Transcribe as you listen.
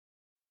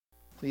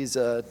Please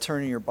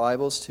turn in your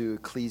Bibles to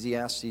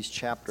Ecclesiastes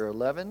chapter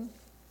 11.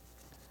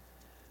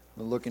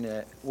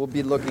 We'll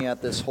be looking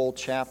at this whole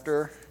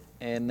chapter,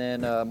 and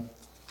then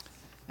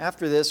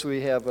after this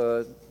we have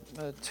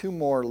two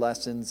more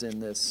lessons in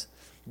this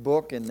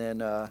book, and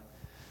then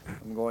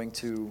I'm going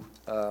to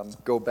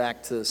go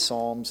back to the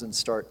Psalms and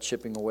start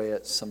chipping away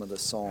at some of the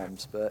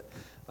Psalms. But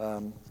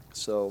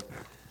so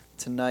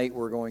tonight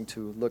we're going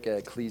to look at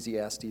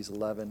Ecclesiastes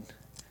 11.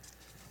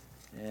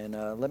 And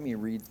let me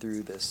read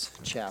through this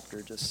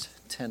chapter, just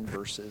 10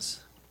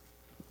 verses.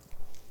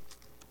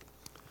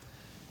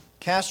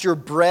 Cast your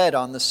bread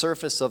on the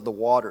surface of the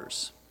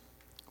waters,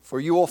 for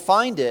you will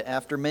find it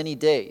after many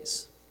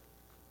days.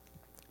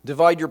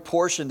 Divide your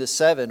portion to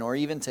 7 or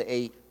even to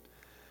 8,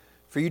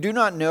 for you do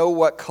not know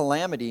what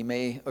calamity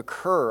may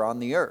occur on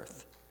the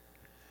earth.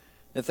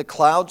 If the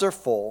clouds are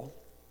full,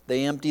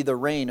 they empty the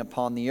rain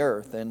upon the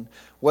earth, and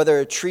whether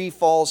a tree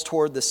falls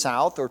toward the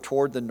south or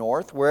toward the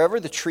north, wherever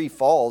the tree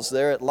falls,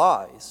 there it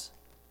lies.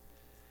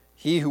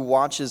 He who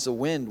watches the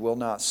wind will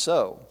not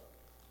sow,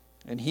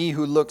 and he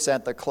who looks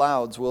at the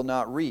clouds will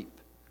not reap.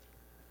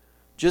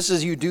 Just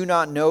as you do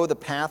not know the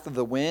path of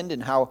the wind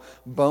and how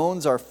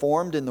bones are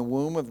formed in the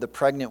womb of the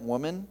pregnant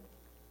woman,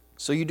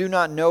 so you do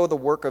not know the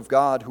work of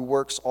God who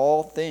works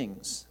all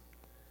things.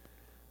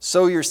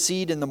 Sow your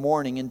seed in the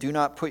morning and do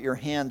not put your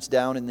hands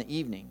down in the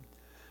evening.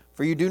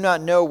 For you do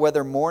not know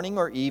whether morning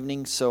or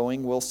evening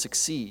sowing will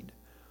succeed,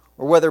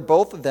 or whether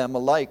both of them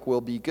alike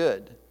will be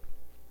good.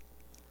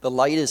 The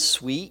light is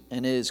sweet,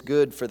 and it is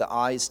good for the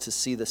eyes to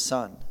see the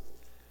sun.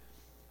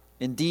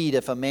 Indeed,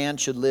 if a man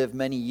should live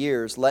many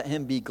years, let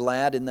him be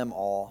glad in them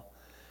all.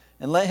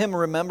 And let him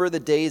remember the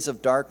days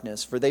of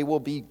darkness, for they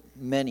will be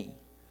many.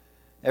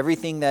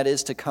 Everything that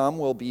is to come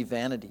will be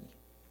vanity.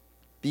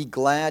 Be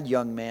glad,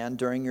 young man,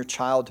 during your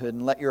childhood,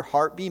 and let your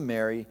heart be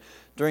merry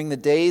during the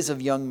days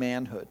of young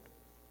manhood.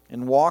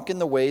 And walk in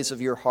the ways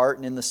of your heart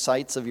and in the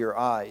sights of your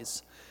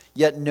eyes.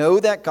 Yet know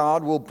that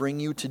God will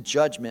bring you to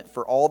judgment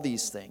for all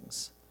these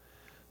things.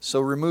 So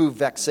remove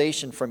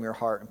vexation from your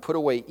heart and put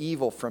away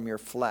evil from your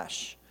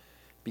flesh,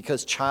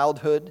 because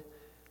childhood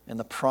and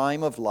the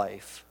prime of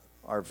life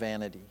are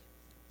vanity.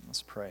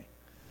 Let's pray.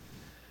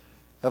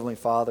 Heavenly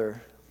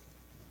Father,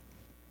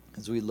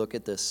 as we look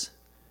at this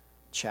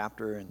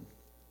chapter and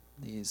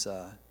these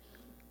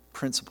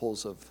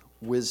principles of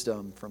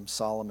wisdom from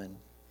Solomon,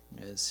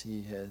 as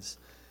he has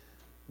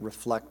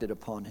reflected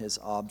upon his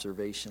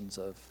observations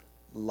of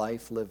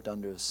life lived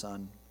under the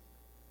sun.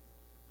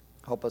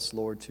 Help us,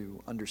 Lord,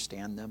 to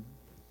understand them,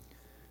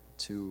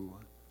 to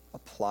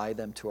apply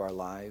them to our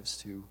lives,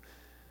 to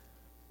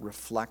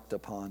reflect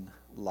upon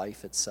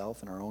life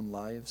itself in our own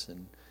lives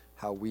and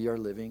how we are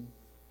living.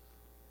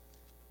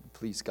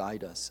 Please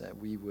guide us that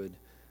we would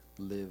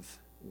live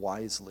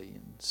wisely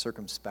and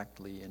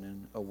circumspectly and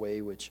in a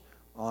way which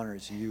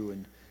honors you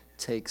and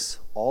takes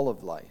all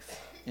of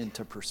life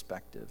into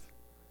perspective.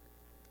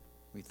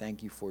 We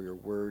thank you for your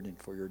word and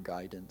for your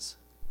guidance,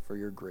 for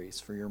your grace,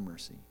 for your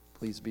mercy.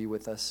 Please be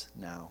with us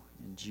now.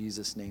 In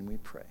Jesus' name we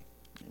pray.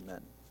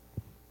 Amen.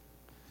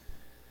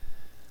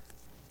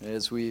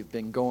 As we've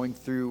been going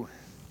through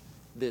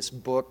this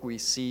book, we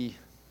see,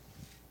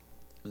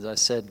 as I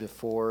said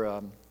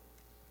before,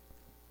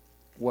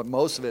 what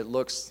most of it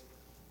looks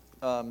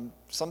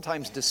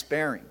sometimes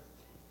despairing.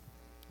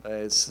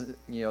 As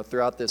you know,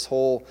 throughout this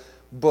whole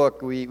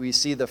book, we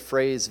see the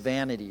phrase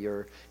vanity,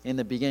 or in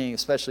the beginning,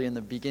 especially in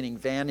the beginning,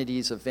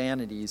 vanities of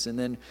vanities. And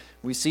then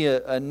we see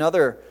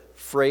another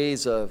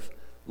phrase of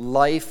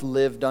life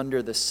lived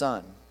under the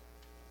sun.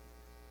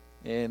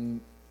 And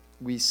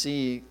we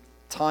see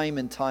time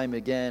and time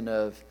again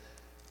of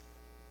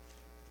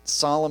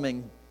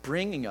Solomon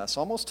bringing us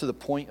almost to the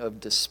point of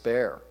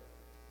despair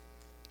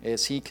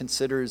as he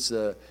considers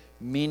the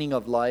meaning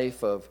of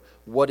life, of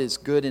what is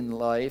good in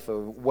life,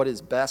 of what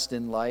is best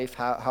in life,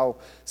 how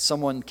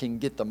someone can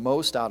get the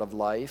most out of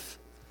life.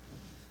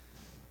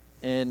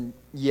 And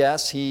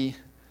yes, he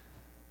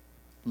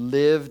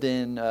lived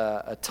in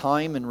a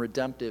time in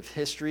redemptive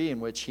history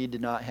in which he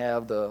did not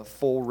have the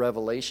full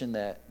revelation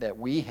that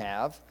we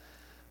have.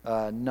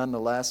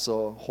 Nonetheless,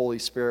 the Holy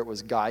Spirit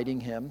was guiding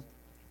him.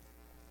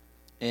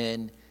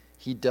 And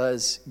he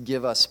does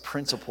give us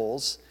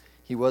principles.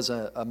 He was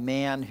a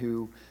man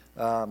who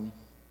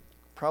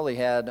probably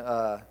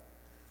had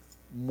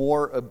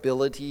more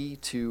ability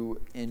to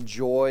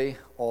enjoy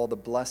all the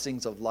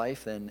blessings of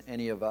life than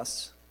any of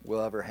us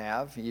will ever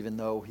have, even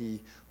though he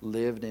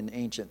lived in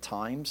ancient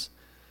times.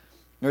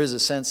 There is a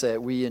sense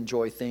that we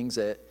enjoy things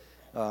that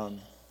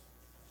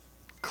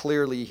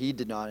clearly he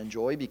did not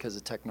enjoy because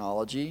of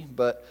technology,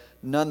 but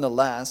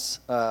nonetheless,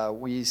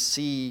 we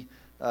see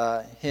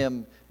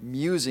him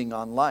musing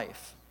on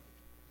life.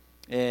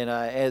 And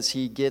as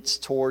he gets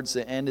towards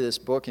the end of this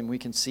book, and we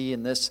can see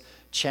in this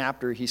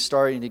chapter, he's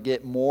starting to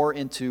get more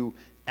into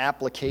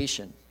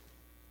application.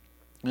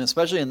 And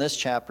especially in this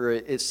chapter,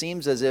 it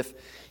seems as if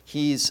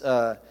he's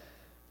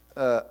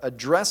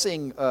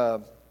addressing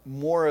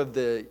more of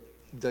the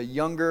the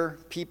younger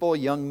people,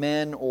 young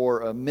men,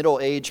 or a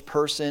middle-aged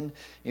person.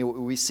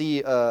 We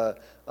see a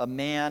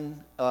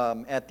man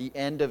at the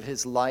end of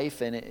his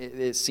life, and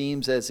it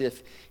seems as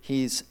if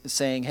he's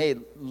saying, hey,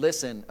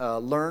 listen,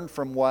 learn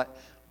from what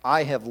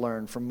I have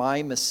learned from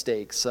my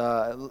mistakes.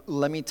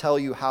 Let me tell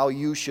you how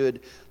you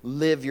should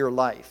live your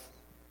life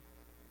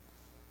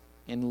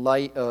in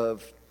light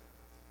of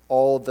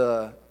all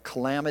the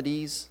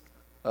calamities,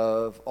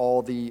 of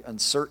all the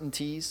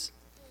uncertainties.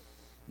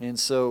 And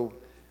so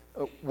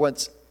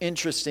what's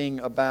interesting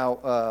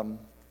about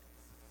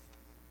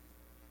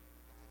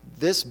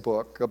this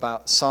book,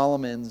 about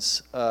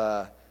Solomon's,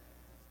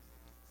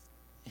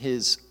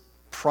 his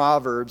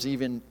Proverbs,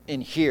 even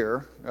in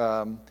here,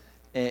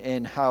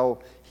 and how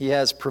he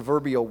has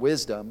proverbial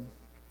wisdom,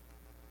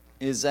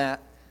 is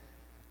that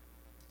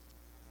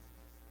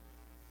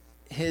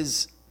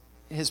his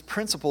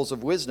principles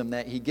of wisdom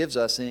that he gives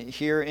us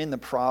here in the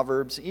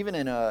Proverbs, even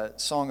in a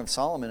Song of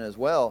Solomon as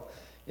well,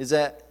 is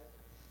that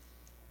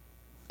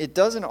it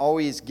doesn't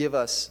always give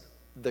us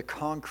the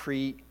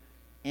concrete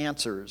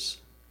answers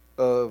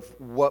of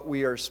what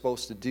we are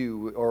supposed to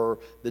do, or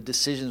the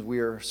decisions we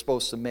are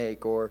supposed to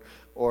make, or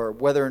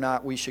whether or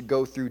not we should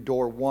go through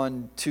door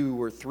 1,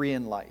 2, or 3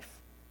 in life.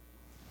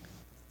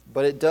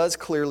 But it does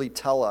clearly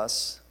tell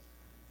us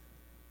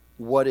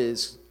what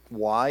is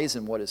wise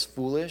and what is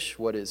foolish,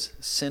 what is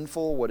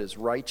sinful, what is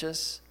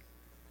righteous.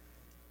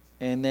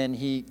 And then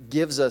he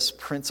gives us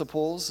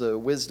principles.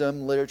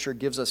 Wisdom literature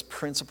gives us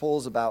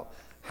principles about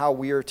how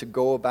we are to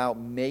go about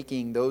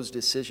making those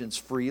decisions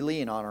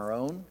freely and on our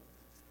own.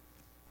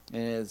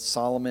 And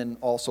Solomon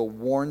also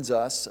warns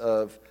us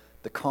of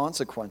the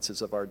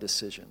consequences of our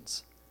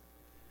decisions.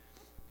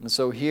 And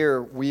so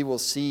here we will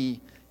see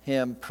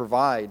him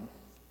provide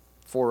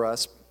for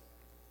us,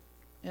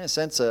 in a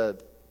sense,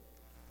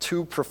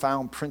 two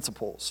profound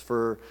principles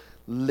for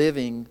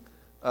living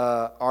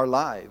our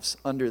lives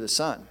under the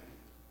sun.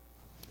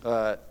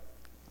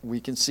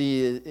 We can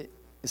see it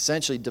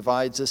essentially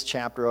divides this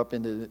chapter up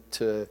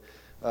into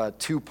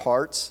two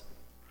parts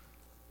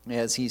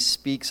as he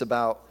speaks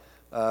about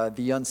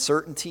the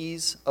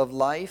uncertainties of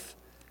life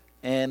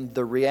and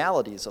the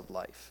realities of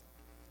life.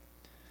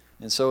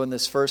 And so in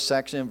this first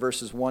section,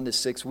 verses 1 to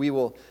 6, we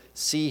will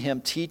see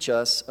him teach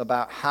us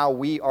about how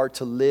we are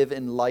to live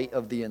in light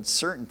of the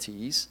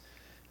uncertainties.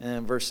 And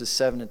in verses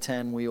 7 to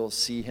 10, we will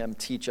see him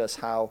teach us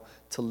how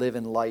to live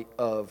in light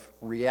of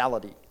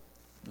reality.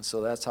 And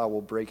so that's how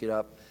we'll break it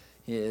up,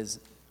 is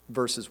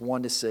verses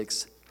 1 to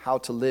 6, how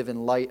to live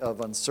in light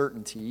of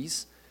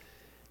uncertainties,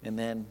 and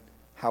then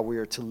how we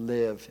are to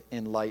live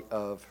in light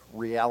of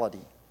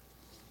reality.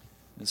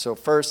 And so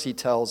first he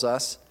tells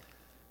us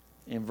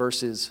in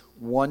verses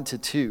 1 to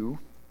 2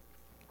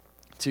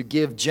 to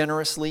give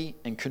generously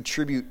and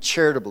contribute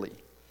charitably.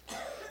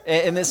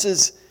 And this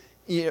is,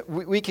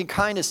 we can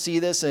kind of see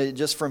this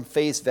just from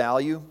face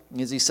value,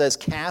 as he says,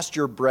 cast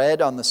your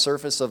bread on the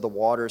surface of the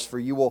waters, for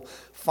you will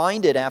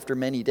find it after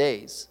many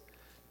days.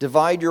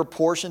 Divide your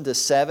portion to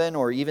 7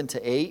 or even to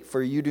 8,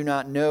 for you do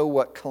not know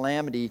what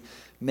calamity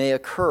may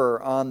occur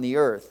on the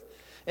earth.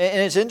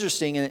 And it's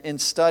interesting in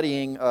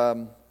studying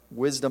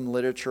wisdom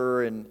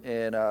literature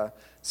and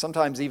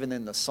sometimes even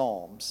in the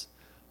Psalms,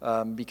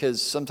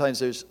 because sometimes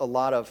there's a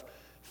lot of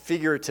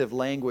figurative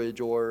language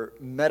or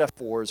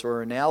metaphors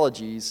or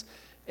analogies,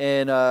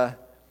 and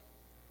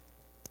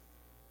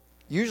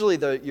usually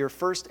your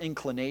first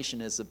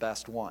inclination is the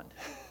best one.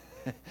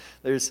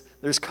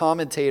 There's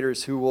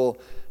commentators who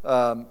will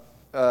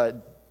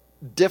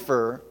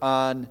differ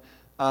on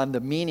the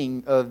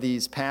meaning of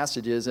these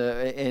passages,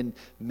 and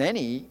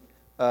many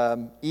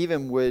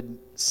even would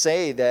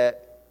say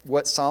that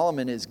what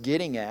Solomon is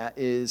getting at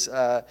is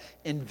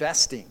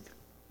investing.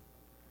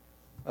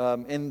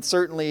 And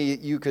certainly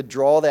you could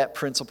draw that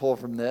principle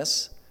from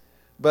this,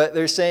 but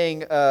they're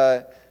saying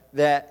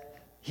that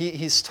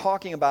he's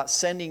talking about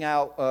sending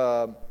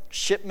out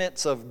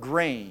shipments of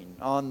grain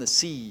on the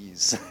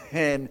seas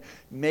and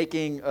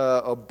making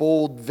a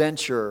bold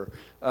venture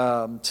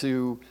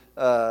to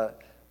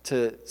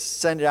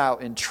send it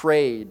out and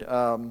trade,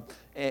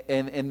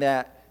 and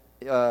that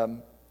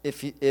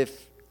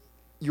if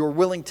you're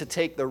willing to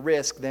take the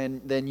risk,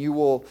 then you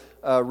will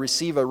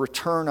receive a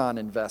return on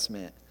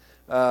investment.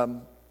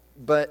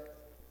 But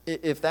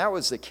if that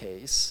was the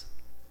case,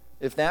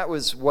 if that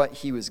was what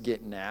he was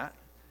getting at,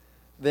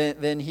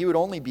 then he would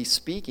only be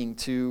speaking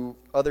to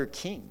other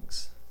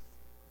kings.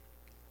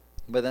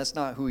 But that's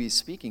not who he's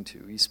speaking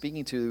to. He's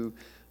speaking to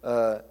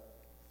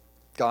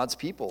God's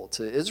people,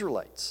 to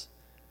Israelites,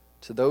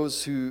 to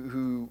those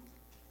who,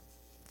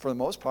 for the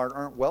most part,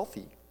 aren't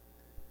wealthy.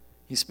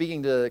 He's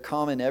speaking to a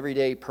common,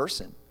 everyday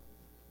person.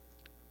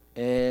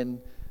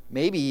 And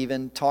maybe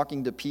even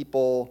talking to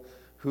people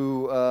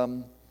who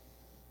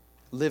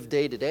live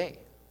day to day.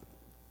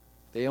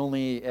 They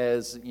only,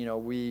 as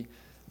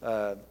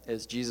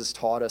Jesus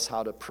taught us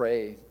how to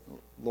pray,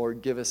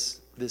 Lord, give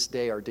us this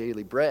day our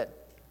daily bread.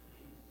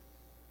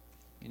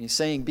 And he's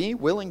saying, be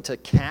willing to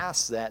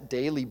cast that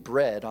daily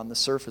bread on the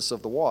surface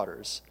of the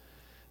waters.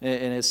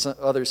 And as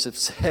others have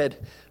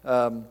said,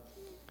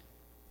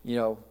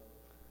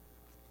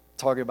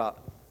 talking about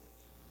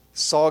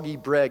soggy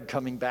bread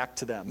coming back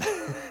to them.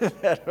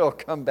 That'll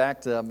come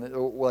back to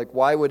them. Like,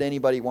 why would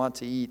anybody want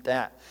to eat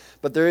that?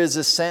 But there is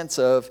a sense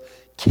of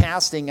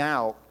casting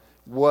out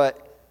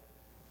what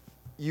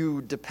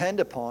you depend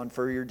upon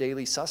for your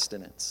daily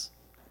sustenance.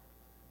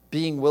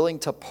 Being willing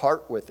to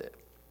part with it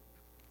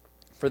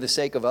for the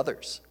sake of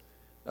others.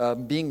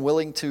 Being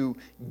willing to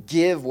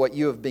give what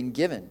you have been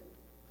given.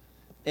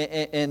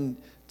 And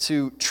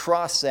to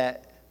trust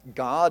that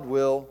God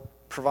will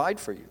provide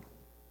for you.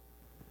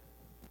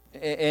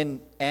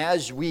 And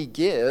as we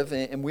give,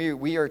 and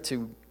we are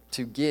to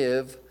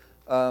give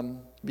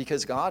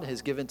because God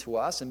has given to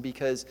us, and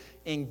because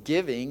in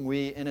giving,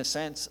 we, in a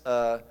sense,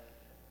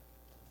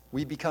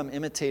 we become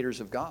imitators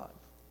of God.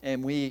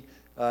 And we,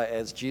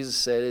 as Jesus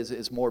said,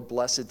 is more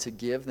blessed to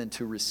give than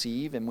to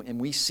receive,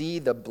 and we see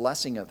the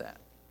blessing of that.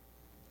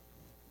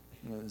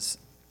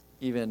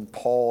 Even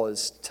Paul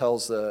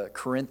tells the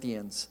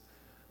Corinthians,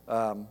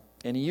 and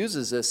he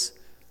uses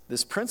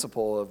this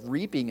principle of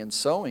reaping and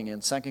sowing in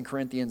 2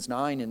 Corinthians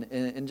 9,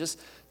 and just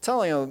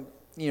telling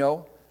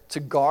them, to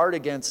guard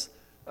against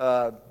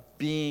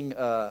being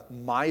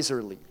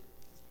miserly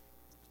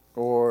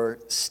or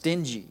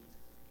stingy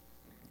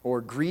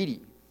or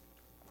greedy.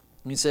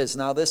 And he says,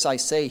 "Now this I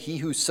say, he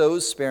who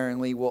sows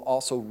sparingly will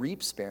also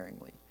reap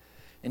sparingly,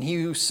 and he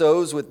who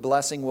sows with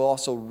blessing will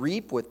also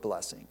reap with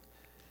blessing.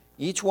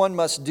 Each one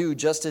must do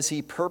just as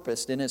he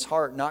purposed in his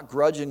heart, not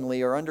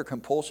grudgingly or under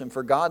compulsion,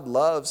 for God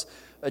loves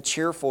a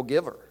cheerful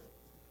giver."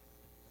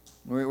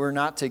 We're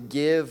not to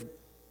give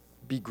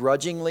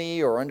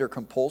begrudgingly or under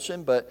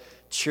compulsion, but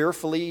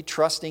cheerfully,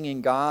 trusting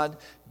in God,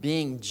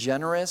 being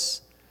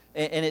generous.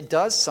 And it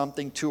does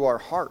something to our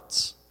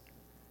hearts.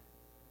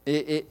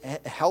 It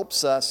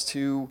helps us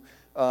to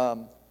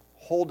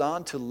hold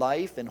on to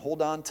life and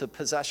hold on to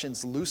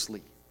possessions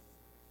loosely.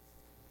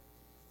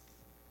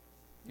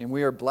 And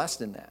we are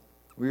blessed in that.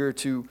 We are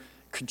to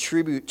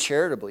contribute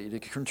charitably, to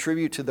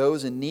contribute to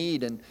those in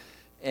need,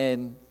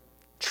 and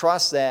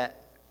trust that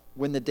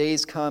when the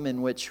days come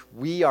in which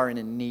we are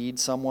in need,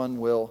 someone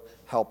will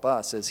help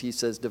us. As he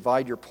says,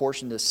 divide your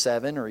portion to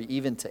 7 or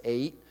even to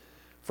 8,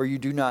 for you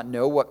do not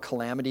know what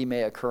calamity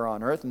may occur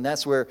on earth. And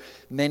that's where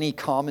many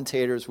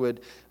commentators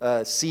would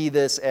see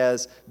this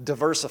as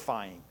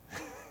diversifying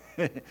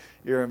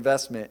your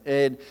investment.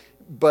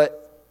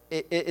 But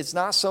it's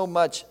not so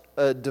much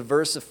a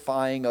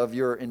diversifying of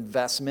your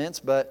investments,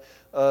 but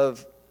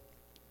of,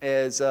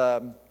 as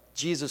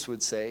Jesus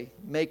would say,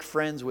 make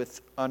friends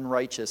with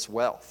unrighteous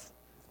wealth,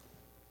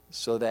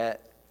 so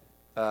that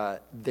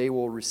they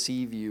will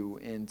receive you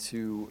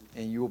into,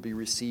 and you will be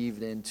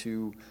received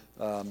into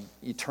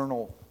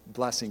eternal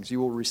blessings. You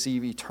will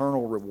receive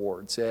eternal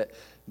rewards,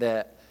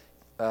 that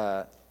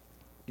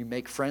you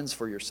make friends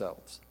for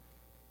yourselves,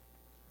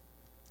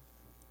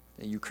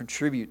 that you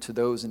contribute to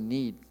those in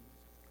need.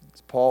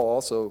 As Paul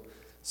also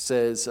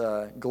says,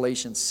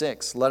 Galatians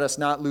 6, "Let us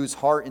not lose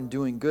heart in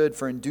doing good,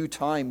 for in due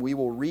time we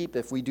will reap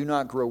if we do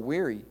not grow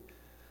weary.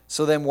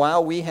 So then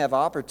while we have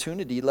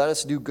opportunity, let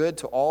us do good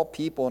to all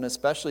people, and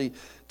especially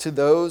to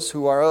those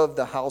who are of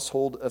the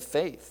household of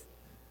faith."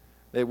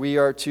 That we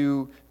are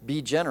to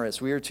be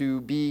generous, we are to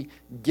be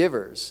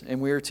givers,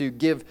 and we are to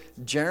give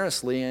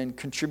generously and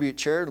contribute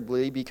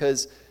charitably,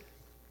 because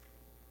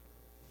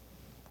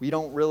we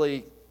don't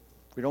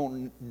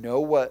know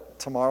what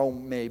tomorrow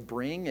may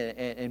bring,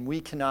 and we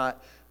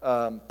cannot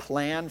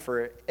plan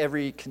for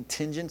every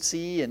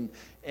contingency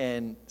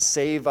and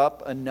save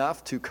up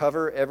enough to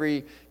cover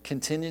every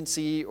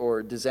contingency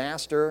or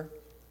disaster.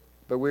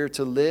 But we're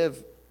to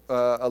live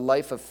a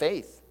life of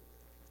faith.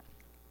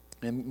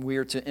 And we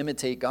are to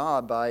imitate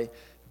God by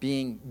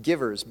being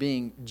givers,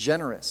 being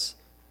generous.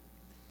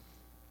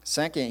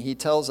 Second, he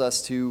tells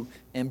us to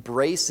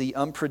embrace the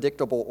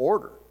unpredictable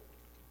order.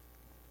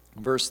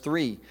 Verse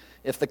 3,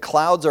 "If the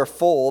clouds are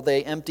full,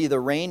 they empty the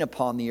rain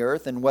upon the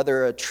earth, and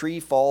whether a tree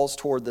falls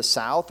toward the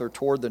south or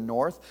toward the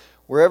north,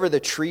 wherever the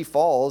tree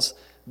falls,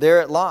 there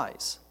it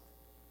lies."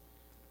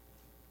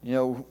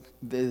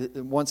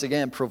 Once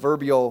again,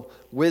 proverbial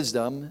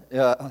wisdom.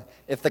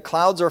 If the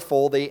clouds are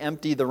full, they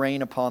empty the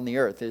rain upon the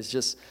earth. It's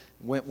just,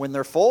 when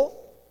they're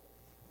full,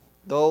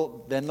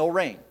 then they'll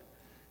rain.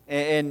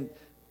 And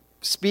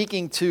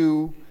speaking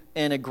to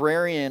an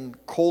agrarian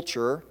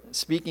culture,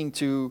 speaking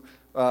to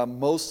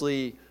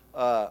mostly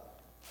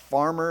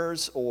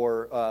farmers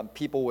or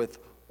people with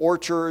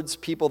orchards,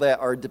 people that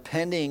are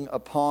depending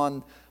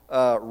upon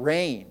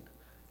rain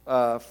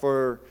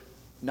for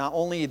not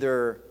only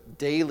their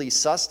daily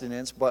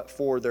sustenance, but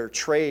for their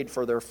trade,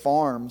 for their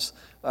farms,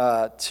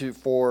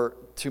 to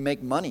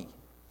make money.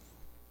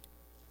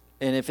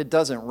 And if it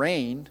doesn't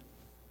rain,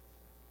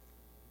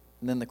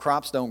 then the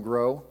crops don't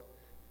grow,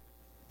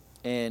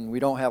 and we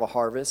don't have a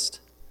harvest,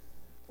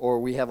 or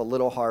we have a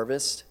little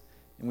harvest,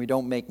 and we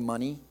don't make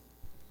money.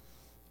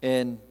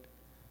 And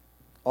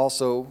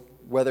also,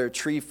 whether a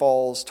tree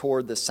falls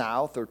toward the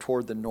south or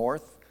toward the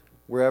north,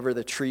 wherever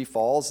the tree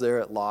falls, there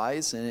it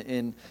lies.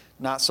 And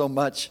not so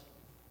much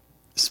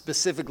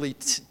specifically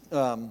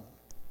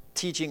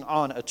teaching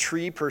on a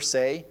tree per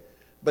se,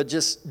 but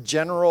just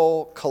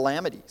general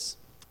calamities.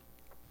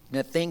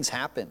 That things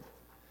happen.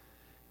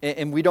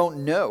 And we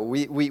don't know.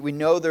 We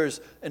know there's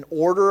an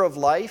order of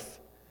life,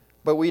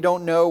 but we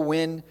don't know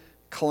when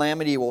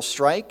calamity will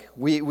strike.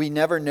 We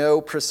never know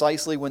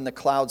precisely when the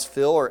clouds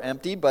fill or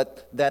empty,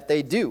 but that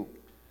they do.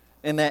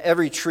 And that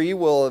every tree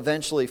will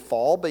eventually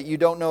fall, but you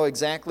don't know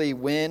exactly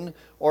when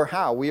or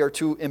how. We are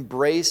to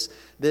embrace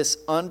this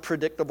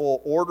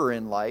unpredictable order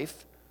in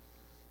life,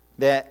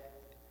 that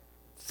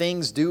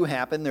things do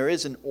happen. There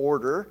is an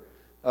order.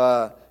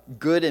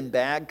 Good and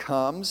bad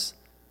comes,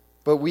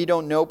 but we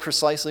don't know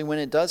precisely when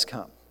it does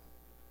come.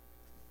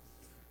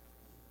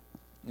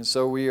 And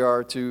so we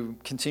are to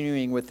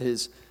continuing with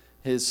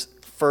his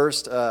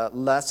first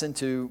lesson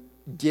to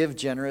give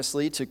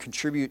generously, to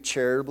contribute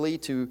charitably,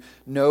 to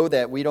know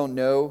that we don't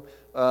know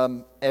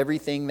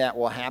everything that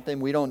will happen.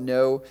 We don't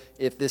know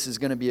if this is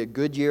going to be a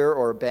good year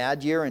or a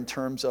bad year in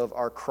terms of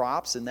our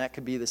crops, and that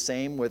could be the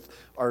same with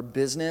our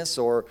business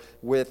or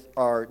with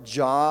our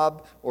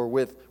job or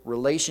with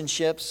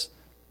relationships.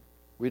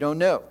 We don't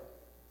know.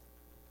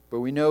 But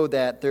we know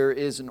that there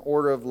is an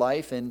order of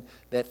life and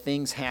that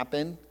things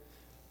happen,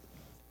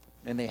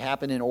 and they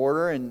happen in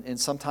order, and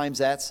sometimes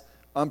that's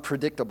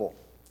unpredictable.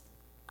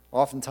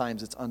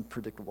 Oftentimes it's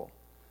unpredictable.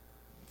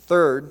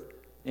 Third,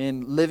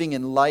 in living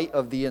in light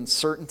of the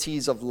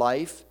uncertainties of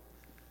life,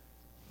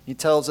 he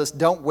tells us,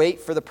 don't wait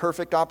for the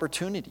perfect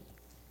opportunity.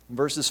 In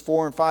verses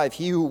 4 and 5,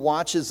 he who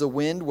watches the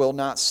wind will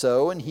not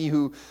sow, and he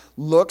who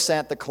looks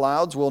at the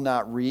clouds will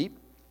not reap.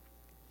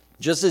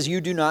 Just as you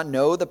do not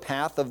know the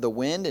path of the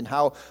wind and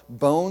how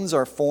bones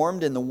are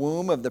formed in the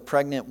womb of the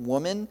pregnant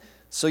woman,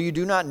 so you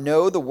do not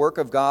know the work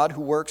of God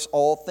who works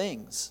all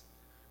things.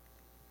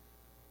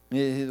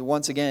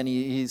 Once again,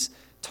 he's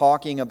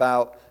talking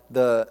about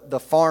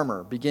the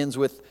farmer. Begins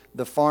with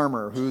the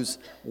farmer who's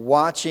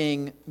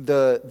watching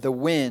the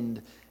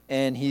wind,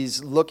 and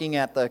he's looking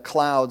at the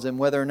clouds and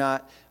whether or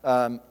not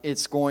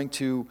it's going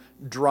to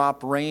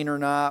drop rain or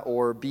not,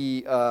 or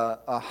be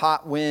a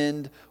hot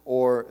wind,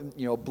 or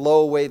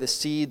blow away the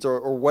seeds,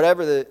 or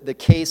whatever the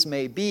case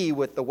may be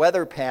with the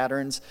weather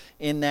patterns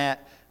in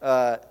that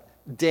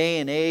day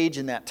and age,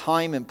 in that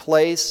time and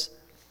place.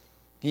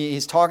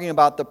 He's talking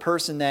about the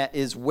person that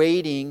is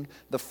waiting,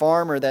 the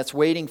farmer that's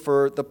waiting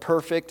for the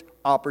perfect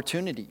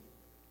opportunity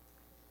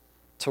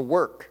to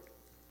work.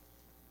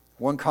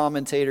 One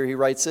commentator, he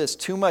writes this: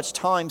 too much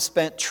time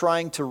spent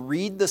trying to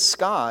read the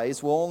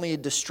skies will only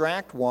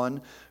distract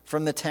one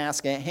from the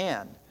task at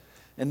hand.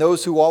 And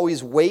those who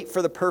always wait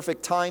for the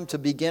perfect time to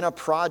begin a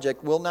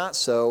project will not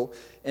sow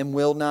and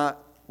will not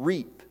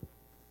reap.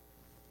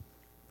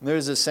 And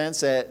there's a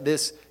sense that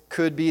this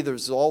could be the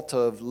result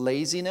of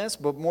laziness,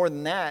 but more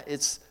than that,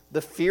 it's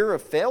the fear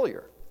of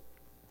failure.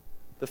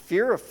 The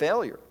fear of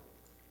failure.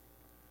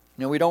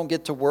 We don't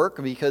get to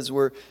work because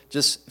we're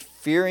just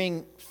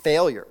fearing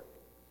failure,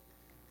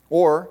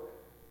 or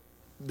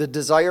the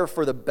desire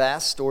for the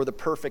best or the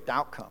perfect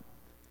outcome.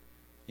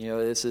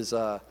 This is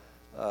what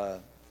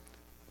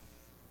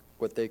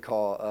they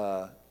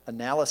call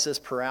analysis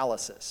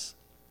paralysis.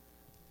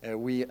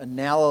 We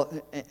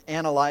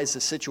analyze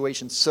the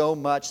situation so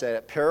much that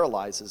it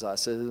paralyzes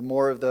us. It's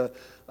more of the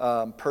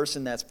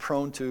person that's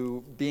prone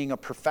to being a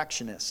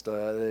perfectionist,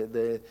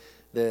 the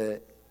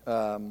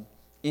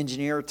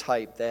engineer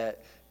type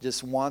that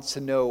just wants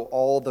to know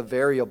all the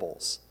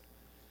variables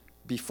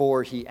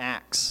before he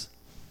acts.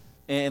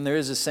 And there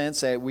is a sense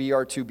that we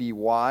are to be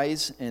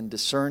wise and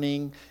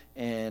discerning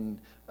and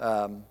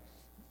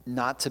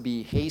not to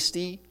be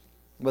hasty,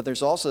 but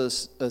there's also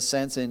a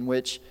sense in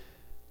which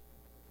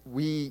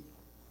we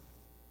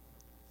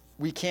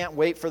can't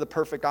wait for the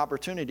perfect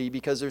opportunity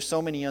because there's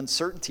so many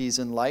uncertainties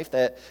in life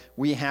that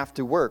we have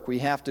to work, we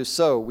have to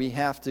sow, we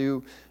have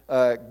to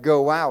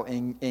go out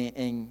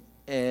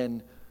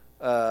and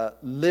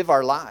live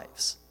our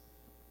lives.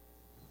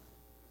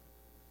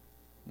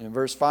 In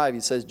verse 5, he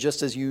says,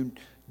 just as you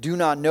do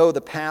not know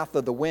the path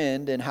of the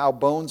wind and how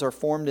bones are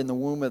formed in the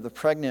womb of the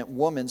pregnant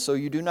woman, so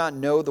you do not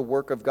know the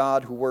work of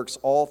God who works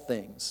all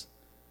things.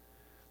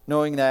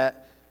 Knowing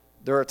that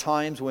there are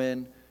times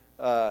when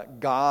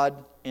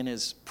God in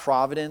his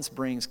providence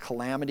brings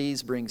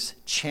calamities, brings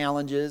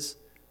challenges,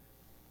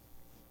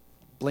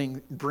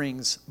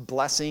 brings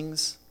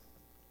blessings,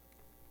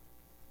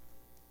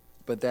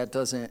 but that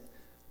doesn't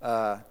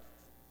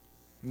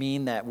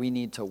mean that we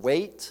need to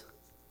wait,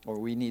 or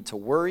we need to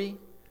worry,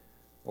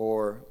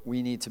 or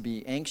we need to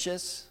be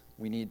anxious.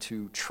 We need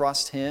to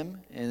trust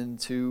him and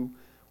to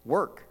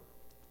work.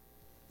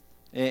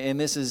 And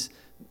this is,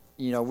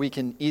 we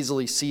can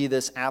easily see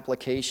this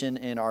application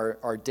in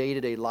our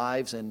day-to-day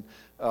lives, and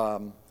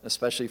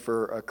especially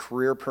for a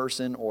career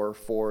person, or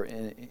for,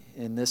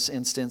 in this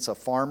instance, a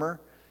farmer.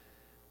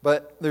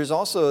 But there's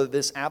also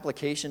this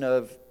application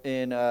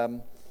in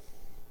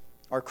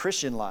our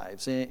Christian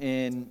lives,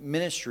 in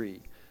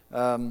ministry.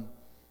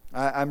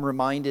 I'm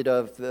reminded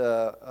of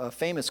a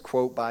famous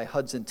quote by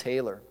Hudson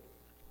Taylor,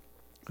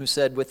 who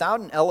said, "Without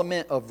an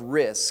element of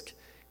risk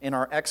in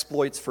our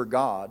exploits for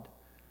God,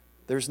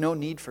 there's no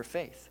need for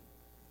faith."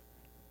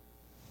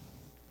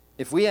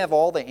 If we have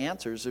all the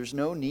answers, there's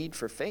no need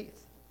for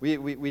faith.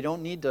 We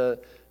don't need to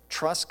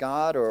trust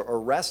God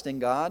or rest in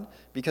God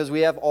because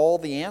we have all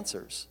the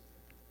answers.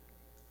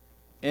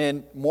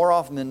 And more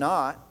often than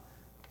not,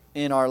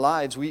 in our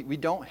lives, we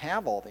don't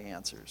have all the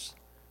answers.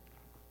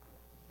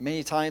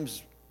 Many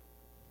times,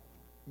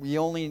 we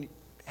only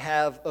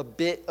have a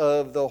bit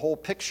of the whole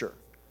picture.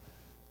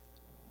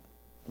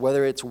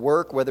 Whether it's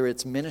work, whether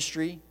it's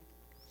ministry.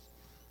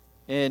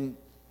 And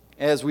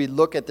as we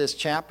look at this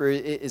chapter,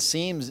 it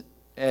seems,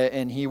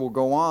 and he will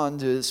go on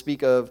to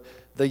speak of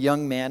the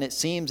young man, it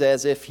seems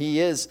as if he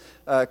is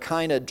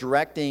kind of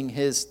directing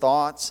his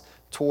thoughts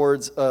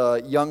towards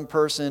a young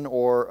person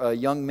or a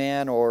young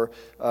man or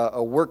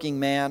a working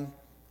man,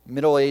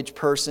 middle-aged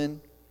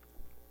person.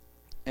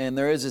 And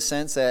there is a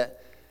sense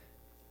that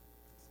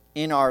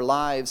in our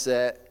lives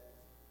that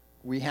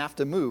we have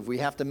to move, we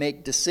have to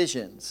make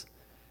decisions.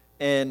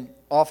 And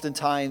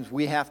oftentimes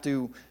we have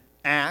to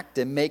act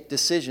and make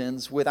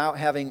decisions without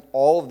having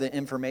all of the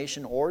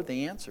information or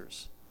the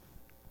answers.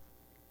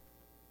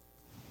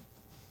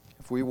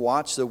 If we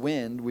watch the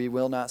wind, we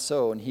will not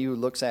sow, and he who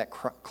looks at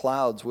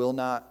clouds will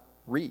not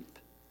reap.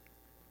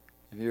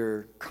 If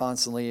you're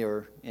constantly,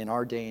 or in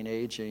our day and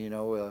age,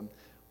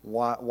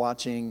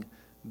 watching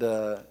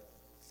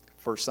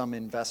for some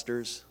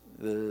investors,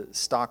 the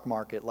stock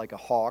market like a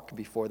hawk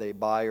before they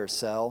buy or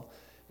sell,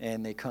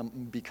 and they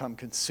become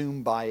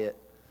consumed by it.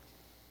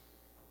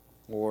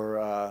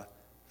 Or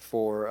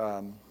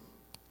for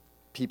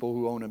people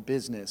who own a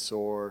business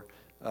or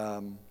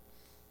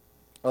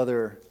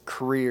other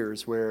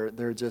careers where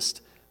they're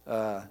just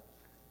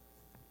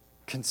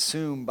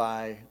consumed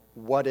by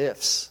what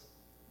ifs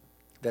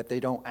that they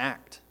don't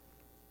act.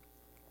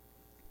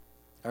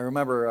 I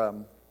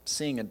remember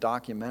seeing a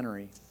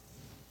documentary,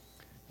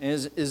 and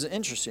it was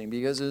interesting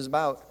because it was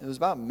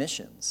about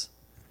missions.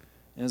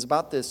 And it was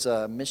about this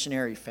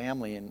missionary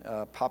family in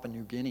Papua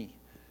New Guinea,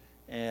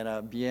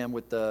 and began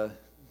with the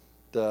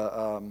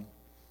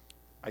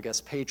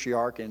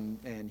patriarch,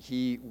 and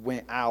he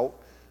went out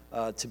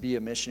to be a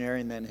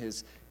missionary, and then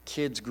his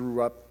kids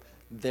grew up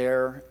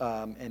there,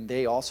 and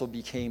they also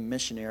became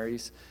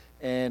missionaries,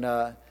 and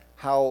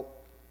how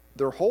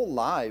their whole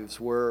lives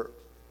were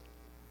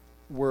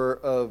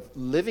of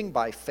living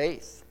by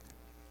faith,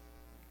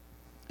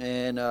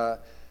 and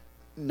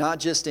not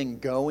just in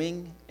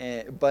going,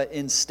 but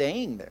in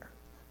staying there,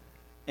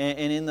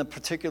 and in the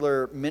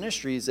particular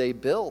ministries they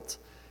built.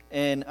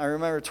 And I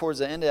remember towards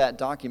the end of that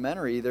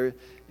documentary, it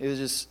was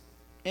just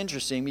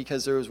interesting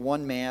because there was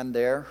one man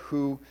there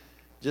who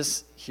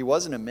he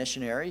wasn't a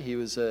missionary. He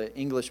was an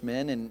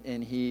Englishman,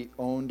 and he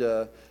owned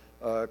a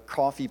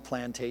coffee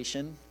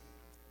plantation.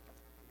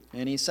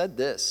 And he said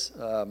this.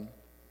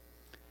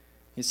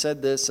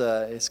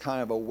 It's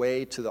kind of a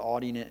way to the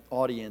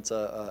audience,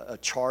 a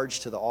charge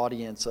to the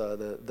audience,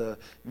 the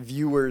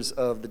viewers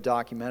of the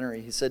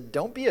documentary. He said,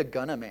 "Don't be a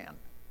gunna man.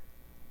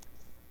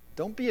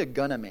 Don't be a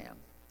gunna man."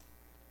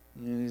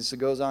 And he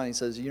goes on, he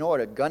says, "You know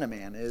what a gunna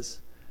man is?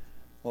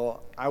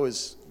 Well, I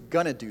was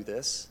gonna do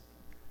this.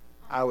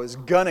 I was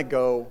gonna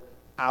go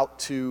out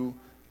to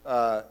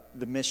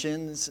the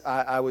missions.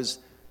 I was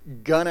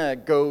gonna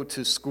go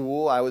to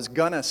school. I was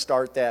gonna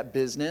start that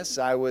business.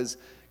 I was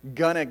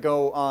gonna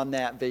go on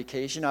that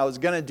vacation. I was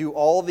gonna do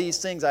all these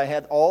things. I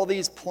had all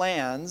these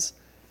plans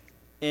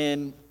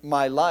in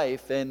my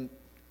life, and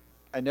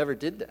I never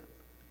did them.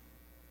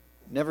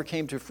 Never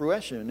came to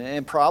fruition."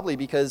 And probably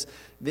because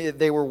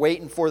they were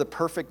waiting for the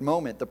perfect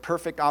moment, the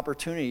perfect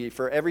opportunity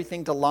for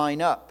everything to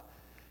line up.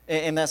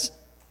 And that's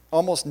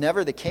almost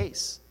never the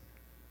case.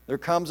 There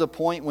comes a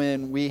point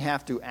when we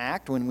have to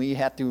act, when we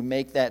have to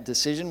make that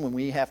decision, when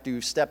we have to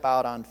step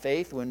out on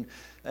faith,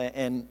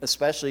 and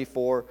especially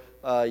for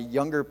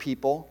younger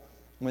people,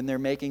 when they're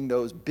making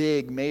those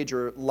big,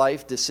 major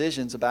life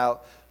decisions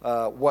about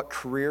what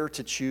career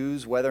to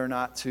choose, whether or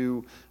not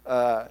to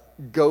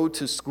go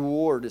to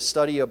school or to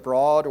study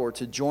abroad or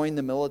to join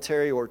the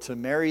military or to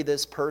marry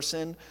this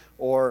person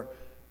or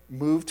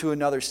move to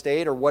another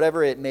state or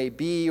whatever it may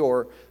be,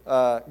 or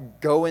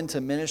go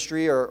into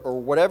ministry or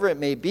whatever it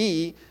may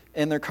be.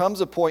 And there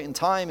comes a point in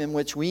time in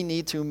which we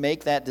need to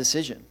make that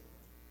decision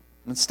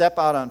and step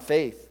out on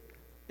faith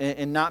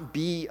and not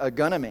be a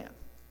gunna man.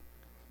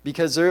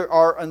 Because there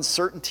are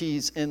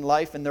uncertainties in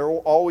life, and there will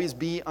always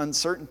be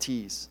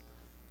uncertainties.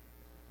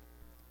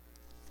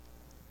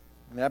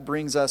 And that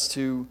brings us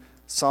to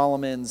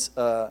Solomon's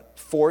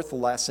fourth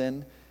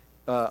lesson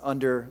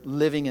under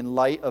living in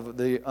light of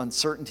the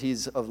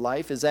uncertainties of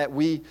life, is that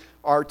we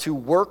are to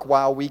work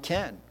while we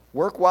can.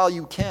 Work while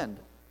you can.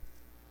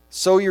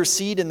 Sow your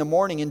seed in the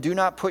morning, and do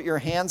not put your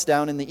hands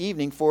down in the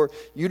evening, for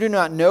you do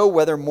not know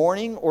whether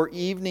morning or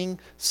evening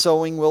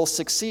sowing will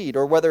succeed,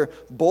 or whether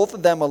both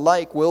of them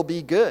alike will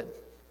be good.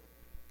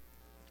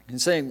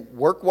 He's saying,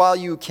 work while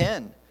you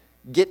can.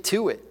 Get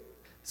to it.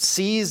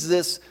 Seize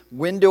this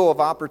window of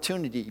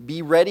opportunity.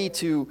 Be ready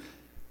to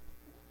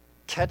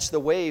catch the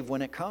wave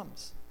when it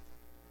comes.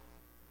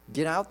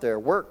 Get out there,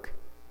 work.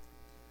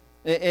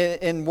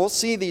 And we'll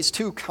see these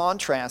two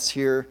contrasts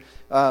here.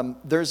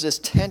 There's this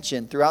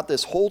tension throughout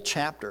this whole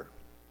chapter.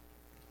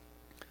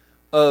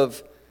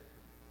 of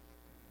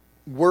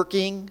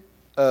working,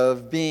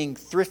 of being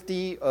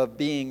thrifty, of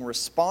being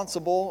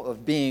responsible,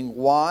 of being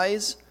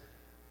wise,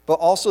 but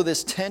also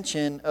this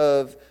tension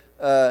of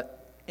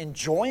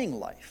enjoying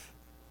life,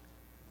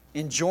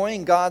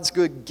 enjoying God's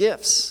good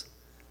gifts,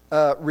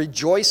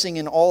 rejoicing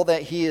in all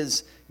that He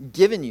has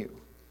given you,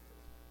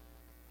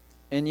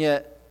 and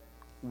yet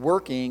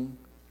working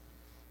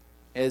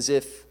as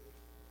if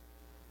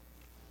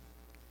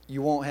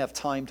you won't have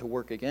time to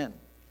work again.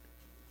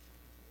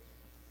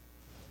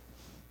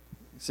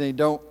 Say,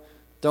 don't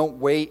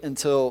wait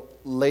until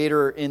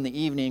later in the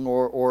evening,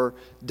 or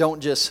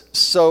don't just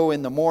sow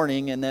in the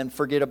morning and then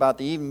forget about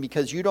the evening,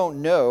 because you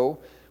don't know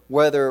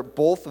whether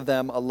both of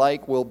them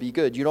alike will be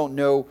good. You don't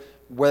know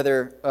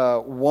whether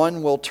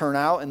one will turn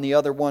out and the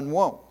other one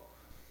won't.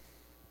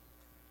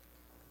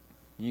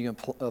 You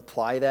can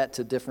apply that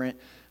to different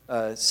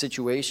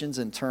situations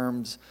in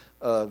terms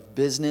of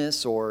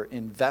business or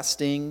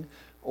investing,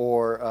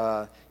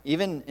 or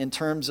even in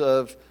terms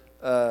of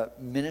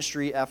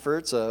ministry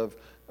efforts, of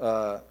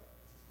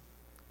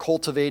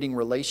cultivating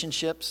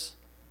relationships,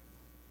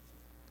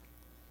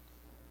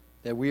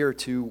 that we are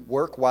to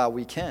work while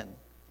we can.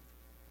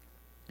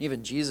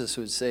 Even Jesus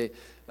would say,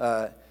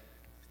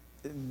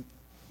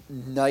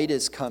 night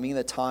is coming,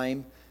 the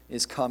time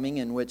is coming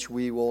in which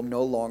we will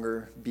no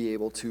longer be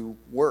able to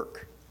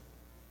work.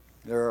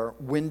 There are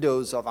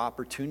windows of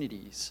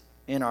opportunities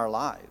in our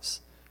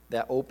lives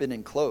that open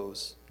and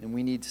close, and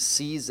we need to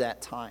seize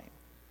that time.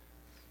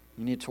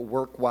 We need to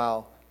work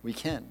while we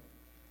can.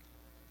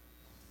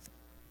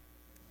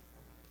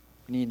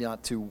 We need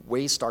not to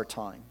waste our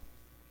time.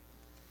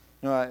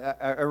 You know,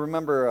 I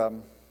remember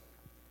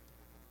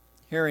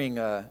hearing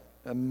a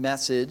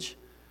message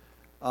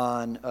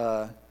on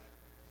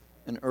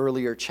an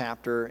earlier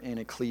chapter in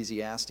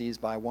Ecclesiastes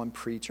by one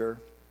preacher,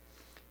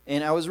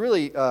 and I was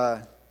really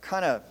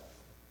kind of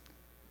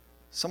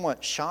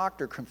somewhat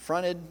shocked or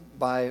confronted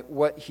by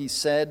what he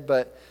said,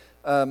 but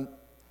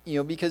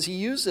because he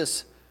used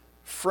this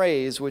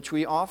phrase, which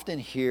we often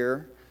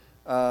hear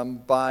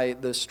by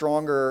the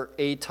stronger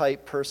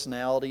A-type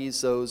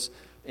personalities, those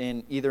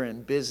either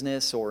in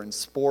business or in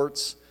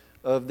sports,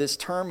 of this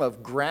term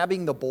of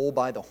grabbing the bull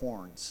by the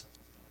horns.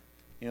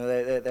 You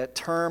know, that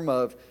term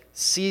of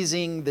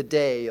seizing the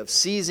day, of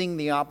seizing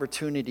the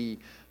opportunity,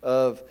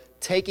 of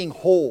taking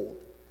hold.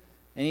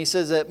 And he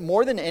says that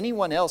more than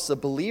anyone else, the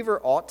believer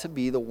ought to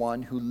be the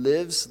one who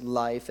lives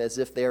life as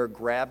if they are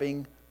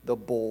grabbing the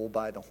bull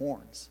by the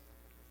horns.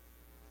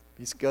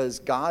 Because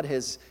God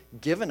has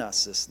given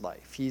us this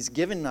life. He's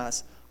given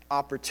us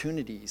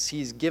opportunities.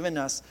 He's given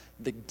us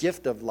the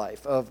gift of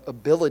life, of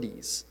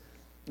abilities.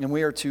 And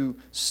we are to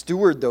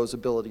steward those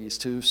abilities,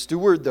 to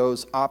steward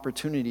those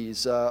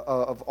opportunities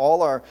of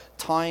all our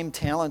time,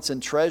 talents,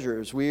 and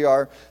treasures. We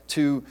are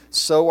to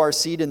sow our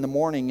seed in the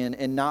morning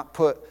and not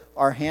put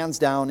our hands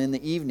down in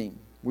the evening.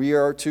 We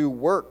are to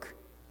work.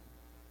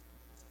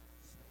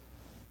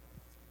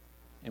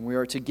 And we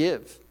are to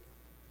give.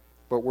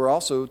 But we're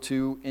also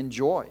to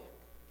enjoy.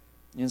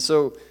 And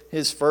so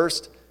his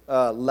first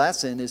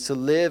lesson is to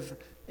live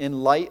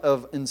in light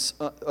of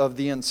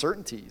the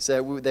uncertainties,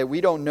 that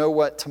we don't know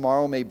what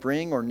tomorrow may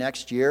bring or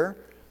next year.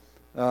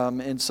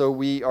 And so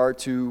we are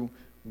to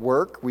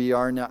work. We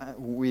are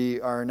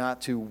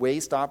not to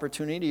waste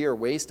opportunity or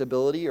waste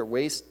ability or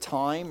waste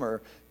time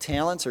or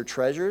talents or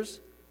treasures.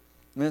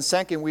 And then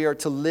second, we are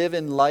to live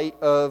in light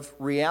of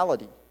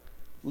reality.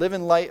 Live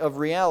in light of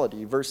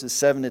reality, verses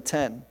 7 to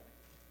 10.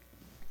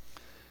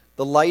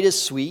 The light is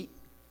sweet,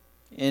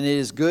 and it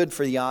is good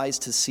for the eyes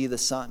to see the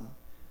sun.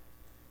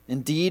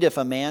 Indeed, if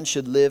a man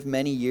should live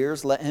many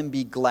years, let him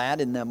be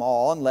glad in them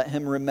all, and let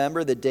him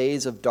remember the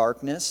days of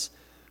darkness,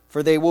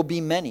 for they will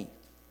be many.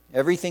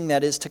 Everything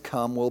that is to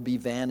come will be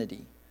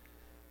vanity.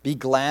 Be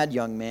glad,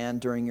 young man,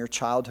 during your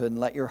childhood, and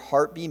let your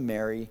heart be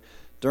merry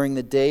during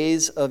the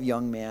days of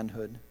young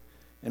manhood.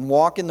 And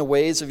walk in the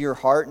ways of your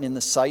heart and in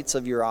the sights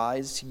of your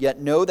eyes, yet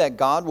know that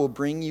God will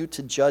bring you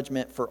to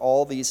judgment for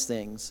all these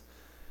things.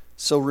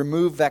 So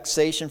remove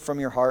vexation from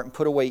your heart and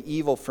put away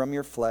evil from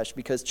your flesh,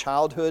 because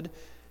childhood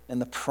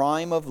and the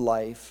prime of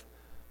life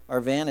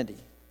are vanity.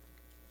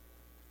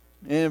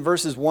 And in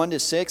verses 1 to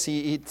 6,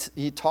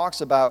 he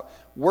talks about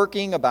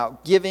working,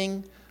 about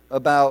giving,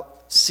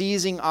 about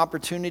seizing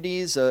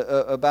opportunities,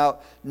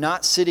 about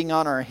not sitting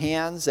on our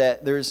hands,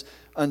 that there's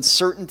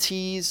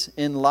uncertainties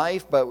in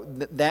life,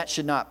 but that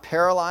should not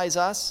paralyze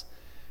us.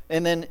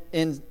 And then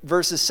in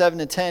verses 7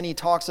 to 10, he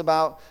talks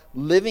about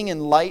living in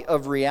light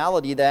of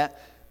reality,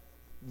 that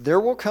there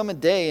will come a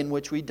day in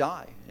which we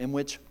die, in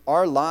which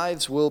our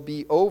lives will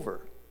be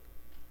over.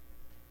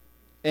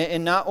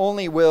 And not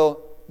only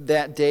will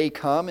that day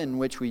come in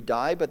which we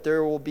die, but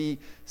there will be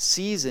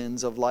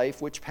seasons of life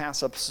which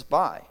pass us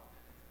by.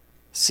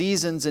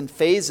 Seasons and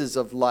phases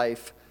of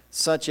life,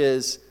 such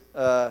as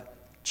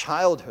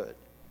childhood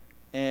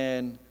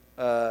and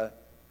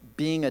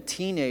being a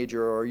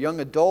teenager or young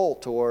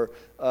adult, or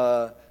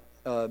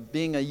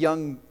being a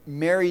young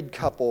married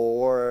couple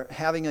or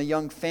having a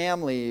young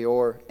family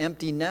or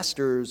empty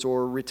nesters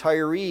or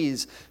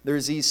retirees.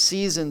 There's these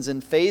seasons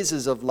and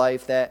phases of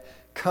life that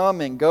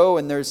come and go,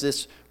 and there's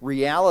this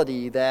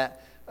reality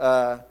that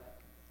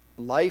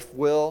life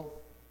will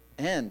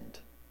end.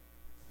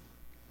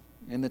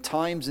 And the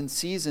times and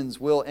seasons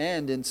will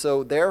end, and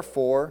so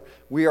therefore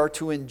we are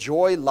to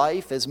enjoy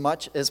life as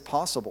much as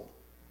possible,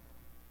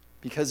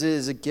 because it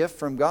is a gift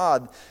from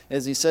God.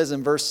 As he says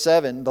in verse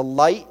 7, the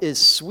light is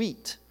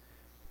sweet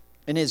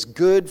and is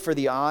good for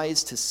the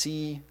eyes to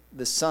see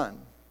the sun.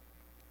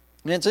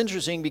 And it's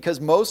interesting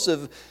because most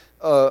of,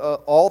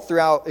 all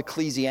throughout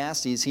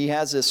Ecclesiastes, he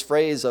has this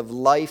phrase of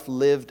life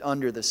lived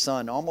under the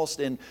sun,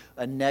 almost in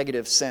a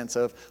negative sense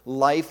of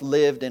life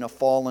lived in a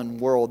fallen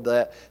world,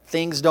 that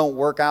things don't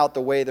work out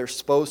the way they're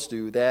supposed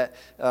to, that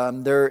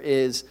there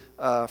is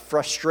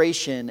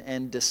frustration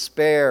and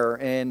despair,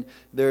 and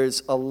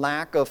there's a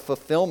lack of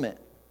fulfillment.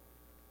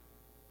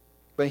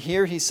 But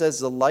here he says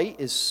the light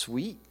is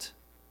sweet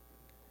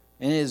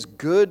and it is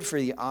good for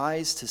the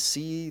eyes to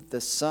see the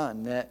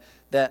sun,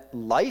 that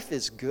life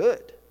is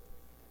good.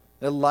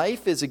 That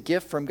life is a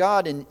gift from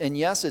God. And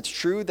yes, it's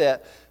true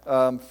that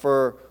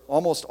for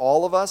almost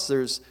all of us,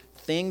 there's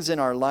things in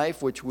our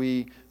life which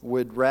we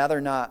would rather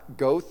not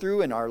go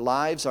through, and our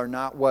lives are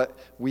not what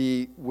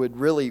we would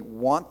really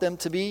want them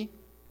to be.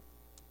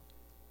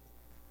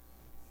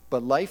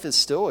 But life is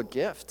still a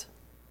gift.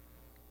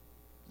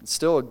 It's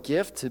still a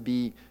gift to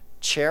be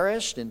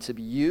cherished and to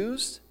be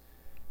used.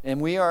 And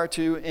we are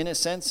to, in a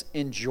sense,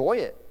 enjoy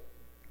it.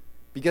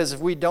 Because if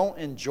we don't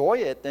enjoy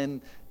it,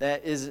 then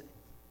that is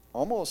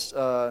almost,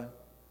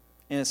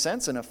 in a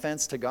sense, an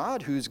offense to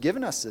God who's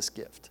given us this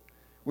gift.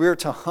 We are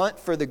to hunt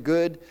for the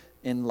good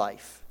in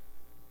life,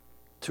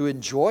 to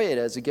enjoy it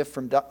as a gift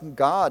from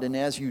God. And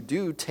as you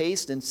do,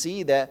 taste and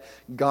see that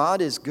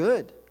God is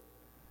good.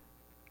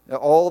 That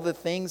all the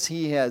things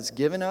he has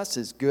given us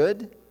is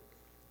good.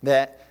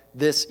 That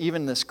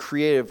even this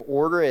creative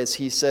order, as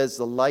he says,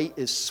 the light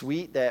is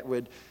sweet, that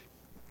would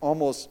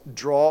almost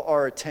draw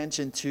our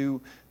attention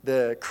to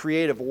the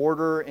creative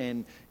order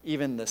and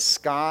even the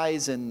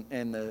skies and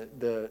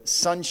the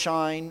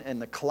sunshine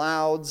and the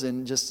clouds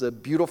and just the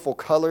beautiful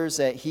colors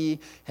that he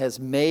has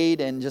made,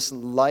 and just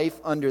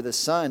life under the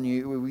sun.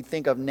 We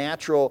think of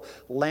natural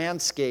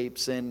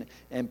landscapes and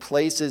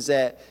places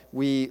that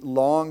we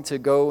long to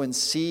go and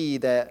see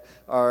that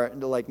are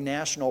like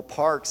national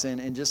parks,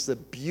 and just the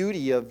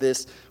beauty of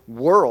this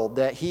world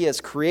that he has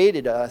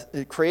created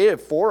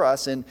for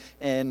us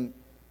and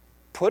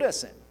put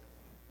us in.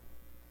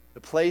 The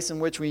place in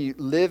which we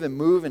live and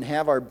move and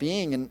have our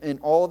being, and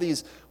all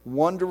these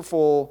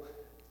wonderful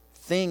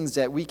things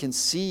that we can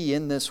see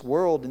in this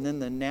world and in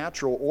the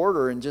natural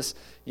order. And just,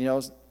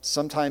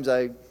 sometimes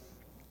I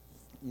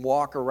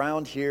walk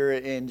around here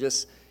and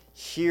just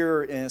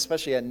hear, and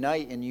especially at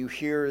night, and you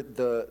hear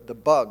the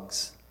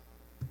bugs.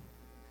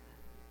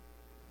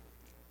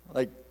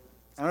 Like,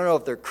 I don't know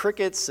if they're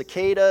crickets,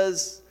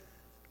 cicadas,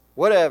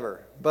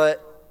 whatever,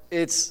 but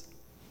it's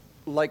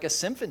like a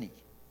symphony.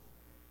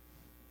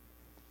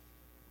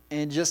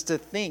 And just to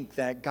think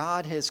that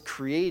God has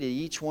created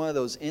each one of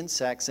those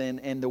insects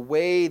and the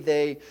way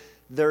they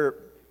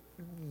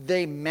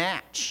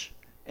match.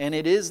 And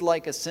it is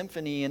like a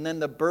symphony. And then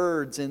the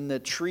birds and the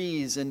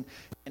trees and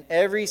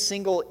every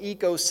single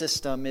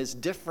ecosystem is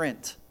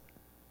different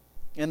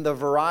in the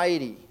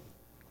variety.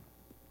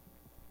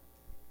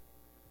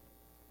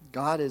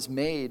 God has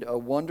made a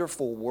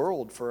wonderful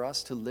world for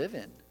us to live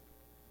in.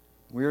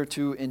 We are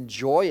to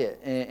enjoy it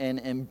and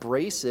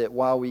embrace it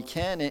while we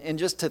can. And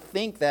just to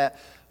think that,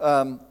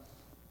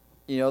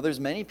 there's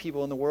many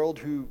people in the world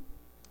who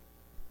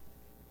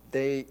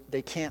they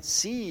can't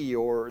see,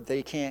 or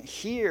they can't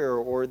hear,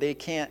 or they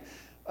can't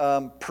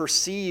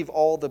perceive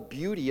all the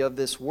beauty of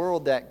this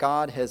world that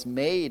God has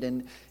made.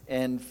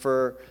 And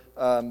for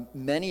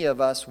many of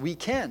us, we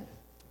can.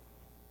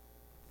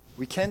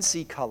 We can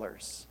see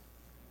colors.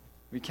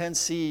 We can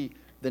see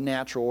the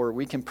natural order.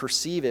 We can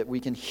perceive it. We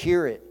can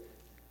hear it.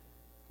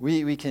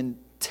 We can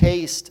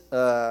taste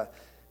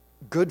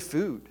good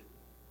food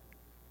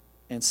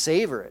and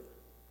savor it.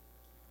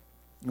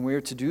 And we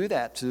are to do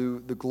that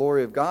to the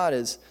glory of God,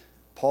 as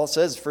Paul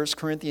says, 1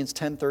 Corinthians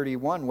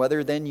 10:31,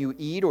 whether then you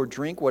eat or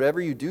drink, whatever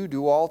you do,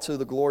 do all to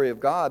the glory of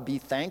God. Be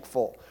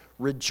thankful,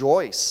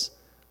 rejoice.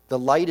 The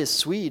light is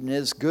sweet and it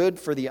is good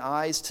for the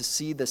eyes to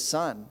see the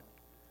sun.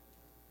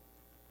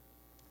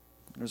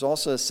 There's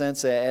also a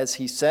sense that as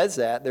he says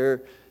that,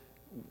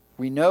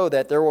 we know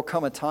that there will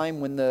come a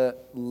time when the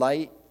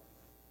light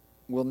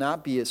will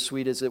not be as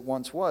sweet as it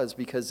once was,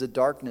 because the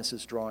darkness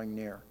is drawing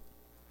near.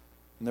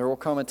 And there will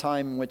come a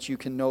time in which you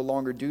can no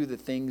longer do the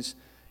things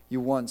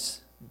you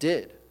once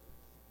did.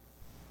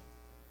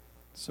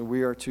 So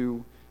we are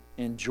to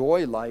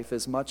enjoy life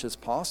as much as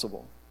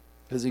possible.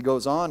 Because he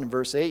goes on in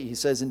verse 8, he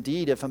says,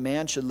 indeed, if a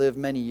man should live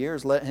many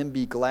years, let him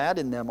be glad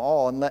in them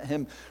all, and let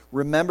him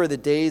remember the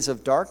days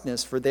of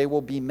darkness, for they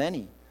will be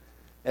many.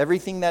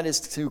 Everything that is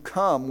to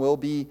come will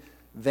be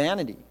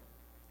vanity.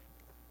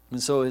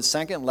 And so his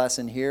second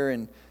lesson here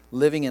in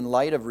living in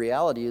light of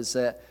reality is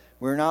that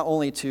we're not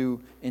only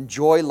to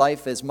enjoy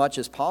life as much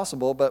as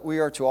possible, but we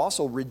are to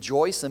also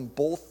rejoice in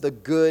both the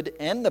good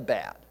and the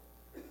bad.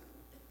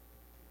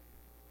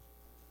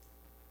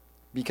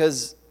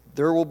 Because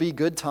there will be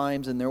good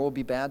times and there will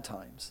be bad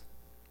times.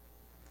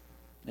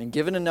 And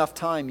given enough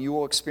time, you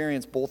will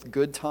experience both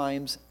good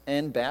times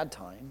and bad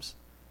times,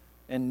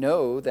 and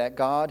know that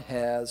God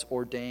has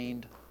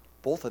ordained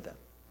both of them.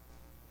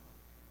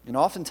 And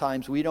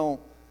oftentimes we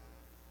don't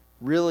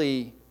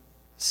really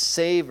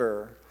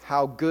savor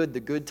how good the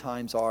good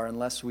times are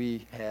unless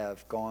we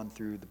have gone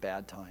through the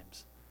bad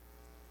times.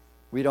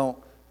 We don't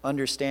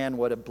understand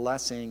what a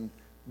blessing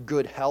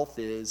good health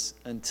is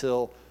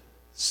until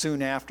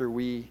soon after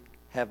we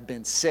have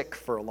been sick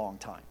for a long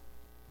time.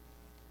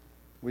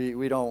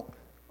 We don't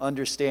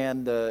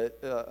understand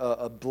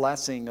a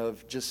blessing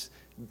of just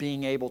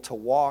being able to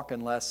walk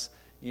unless,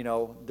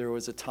 there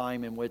was a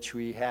time in which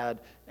we had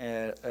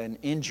an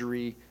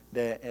injury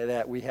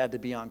that we had to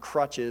be on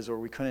crutches or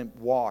we couldn't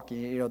walk.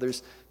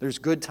 There's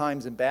good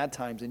times and bad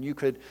times, and you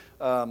could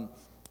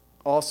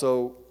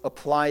also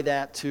apply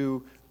that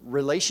to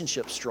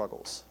relationship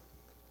struggles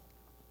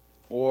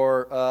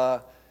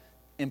or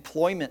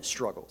employment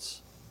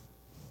struggles,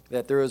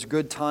 that there is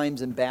good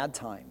times and bad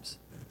times.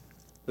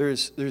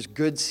 There's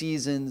good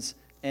seasons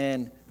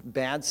and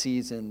bad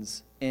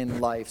seasons in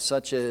life,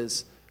 such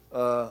as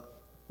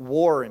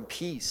war and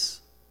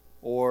peace,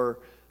 or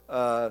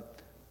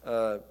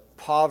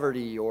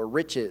poverty or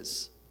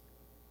riches.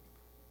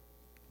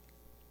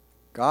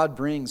 God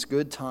brings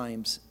good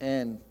times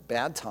and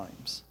bad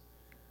times.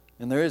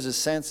 And there is a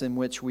sense in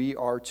which we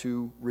are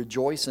to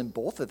rejoice in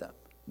both of them,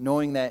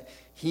 knowing that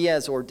He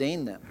has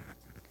ordained them.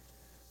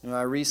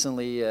 I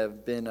recently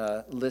have been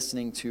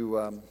listening to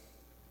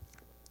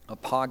a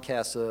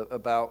podcast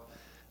about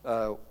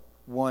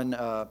one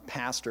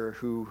pastor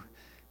who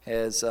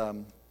has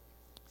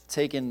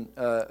taken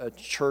a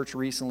church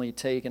recently,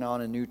 taken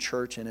on a new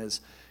church, and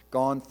has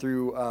gone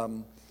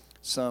through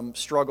some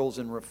struggles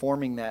in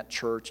reforming that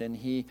church. And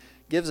he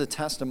gives a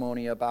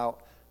testimony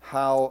about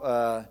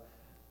how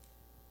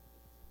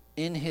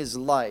in his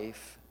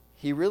life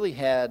he really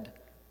had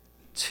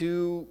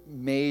two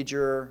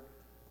major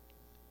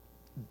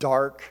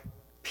dark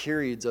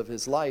periods of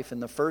his life,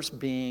 and the first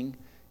being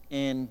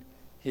in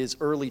his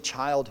early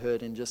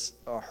childhood and just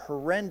a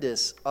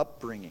horrendous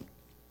upbringing.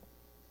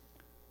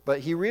 But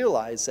he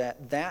realized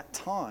that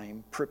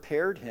time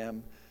prepared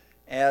him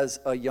as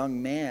a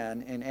young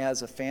man and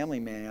as a family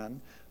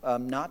man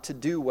not to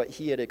do what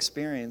he had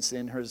experienced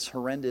in his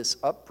horrendous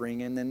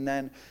upbringing. And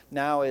then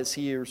now, as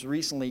he is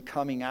recently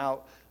coming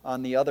out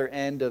on the other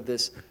end of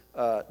this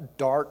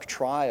dark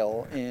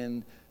trial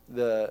in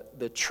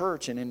the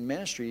church and in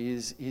ministry,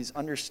 he's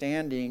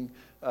understanding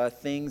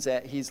things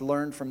that he's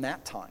learned from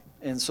that time.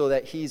 And so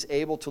that he's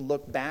able to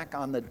look back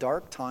on the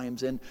dark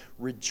times and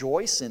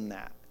rejoice in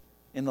that,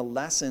 in the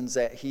lessons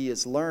that he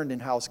has learned, and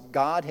how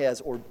God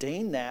has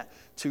ordained that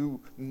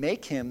to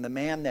make him the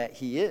man that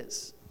he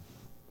is.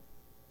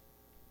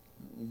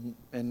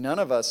 And none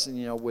of us,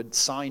 would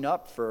sign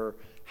up for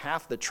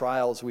half the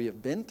trials we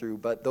have been through,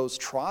 but those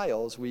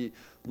trials we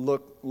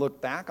look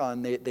back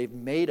on, they've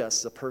made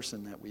us the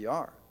person that we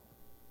are.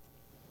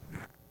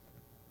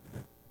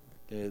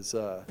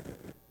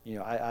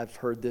 I've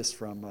heard this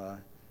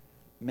from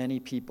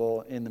many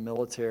people in the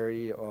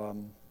military,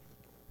 and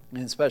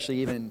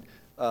especially even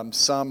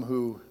some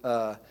who,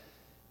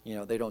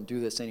 they don't do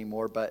this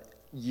anymore, but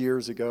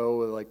years ago,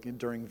 like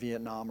during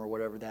Vietnam or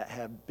whatever, that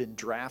have been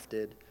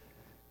drafted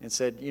and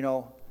said,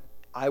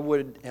 I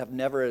would have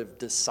never have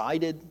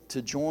decided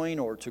to join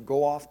or to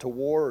go off to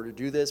war or to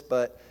do this,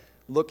 but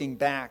looking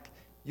back,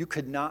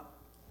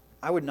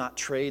 I would not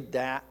trade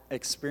that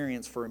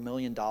experience for $1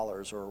 million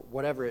or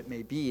whatever it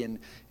may be.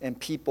 And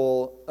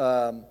people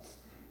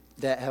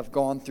that have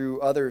gone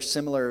through other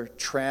similar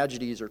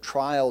tragedies or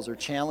trials or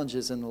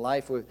challenges in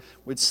life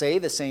would say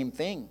the same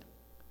thing.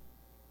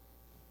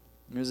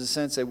 There's a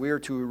sense that we are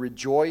to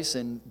rejoice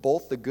in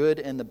both the good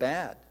and the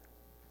bad.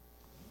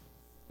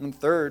 And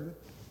third,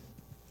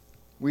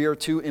 we are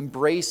to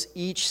embrace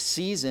each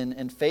season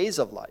and phase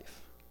of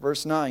life.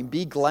 Verse 9,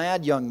 be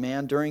glad, young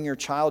man, during your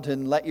childhood,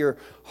 and let your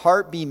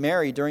heart be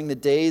merry during the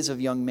days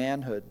of young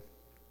manhood.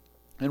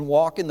 And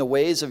walk in the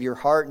ways of your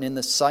heart and in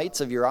the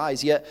sights of your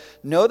eyes. Yet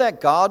know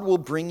that God will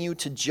bring you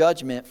to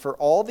judgment for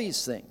all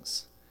these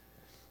things.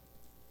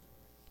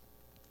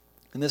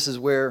 And this is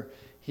where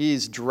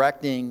he's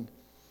directing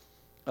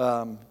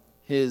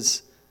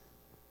his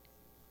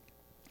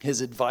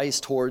advice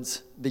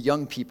towards the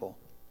young people.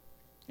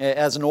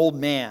 As an old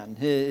man,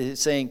 he's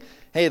saying,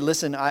 hey,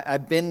 listen,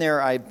 I've been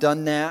there, I've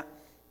done that.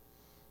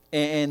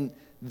 And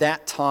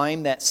that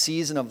time, that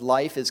season of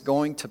life is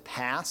going to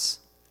pass.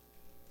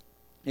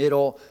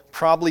 It'll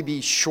probably be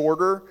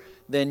shorter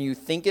than you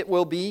think it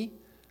will be.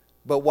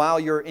 But while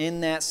you're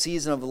in that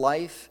season of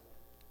life,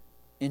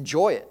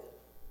 enjoy it.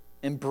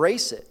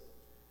 Embrace it.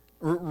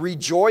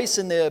 Rejoice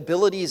in the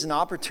abilities and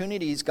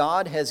opportunities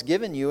God has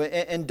given you,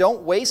 and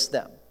don't waste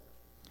them.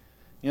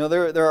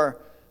 There are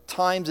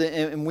times,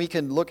 and we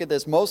can look at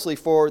this mostly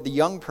for the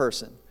young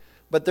person,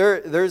 but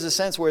there's a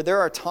sense where there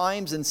are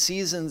times and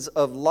seasons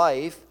of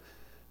life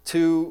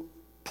to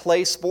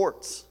play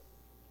sports.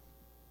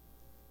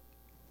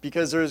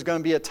 Because there's going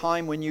to be a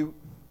time when you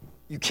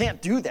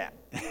can't do that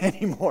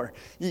anymore.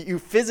 You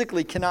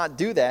physically cannot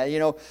do that.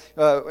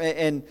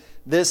 And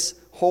this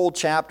whole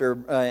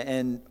chapter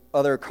and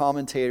other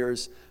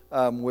commentators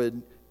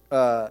would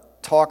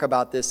talk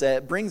about this.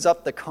 It brings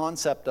up the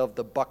concept of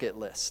the bucket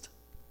list.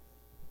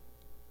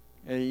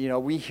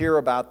 We hear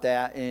about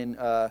that in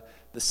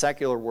the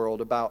secular world,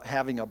 about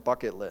having a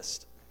bucket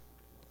list.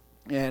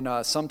 And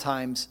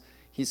sometimes,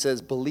 he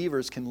says,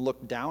 believers can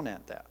look down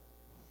at that.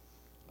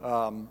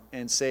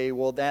 And say,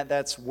 well,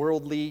 that's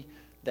worldly,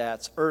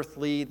 that's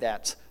earthly,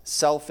 that's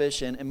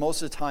selfish, and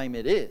most of the time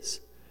it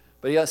is.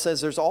 But he says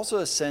there's also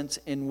a sense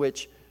in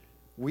which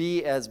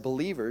we as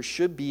believers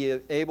should be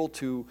able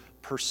to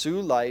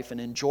pursue life and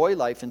enjoy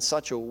life in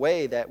such a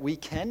way that we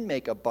can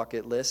make a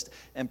bucket list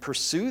and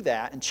pursue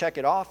that and check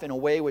it off in a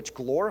way which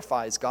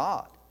glorifies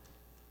God.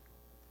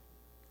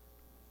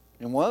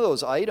 And one of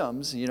those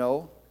items,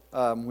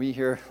 we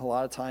hear a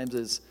lot of times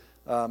is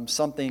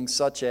something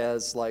such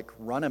as like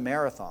run a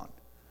marathon,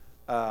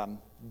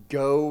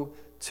 go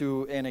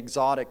to an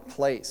exotic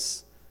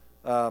place.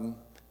 And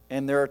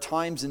there are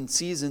times and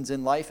seasons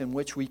in life in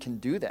which we can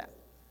do that.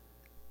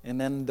 And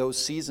then those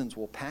seasons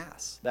will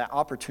pass. That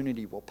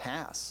opportunity will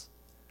pass.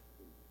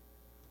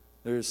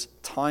 There's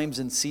times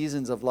and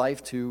seasons of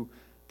life to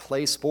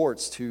play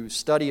sports, to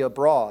study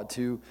abroad,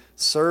 to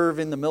serve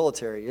in the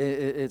military.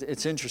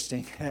 It's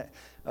interesting.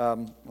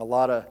 A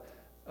lot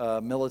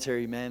of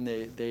military men,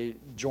 they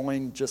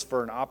join just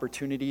for an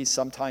opportunity.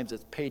 Sometimes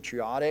it's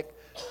patriotic.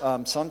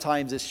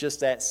 Sometimes it's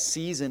just that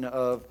season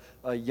of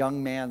a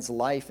young man's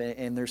life,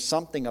 and there's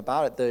something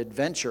about it, the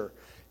adventure.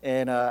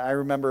 And I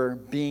remember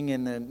being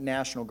in the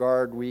National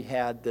Guard, we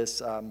had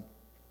this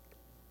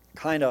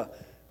kind of,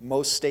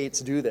 most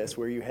states do this,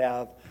 where you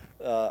have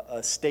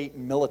a state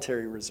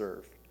military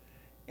reserve.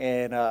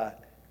 And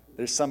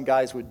there's some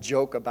guys would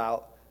joke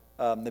about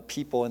the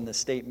people in the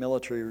state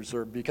military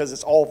reserve, because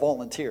it's all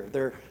volunteer.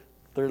 They're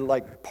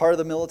like part of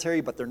the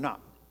military, but they're not.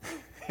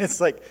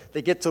 It's like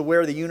they get to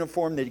wear the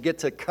uniform, they get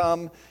to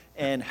come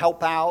and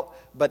help out,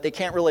 but they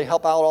can't really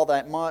help out all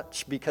that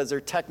much because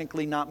they're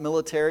technically not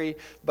military,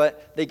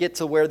 but they get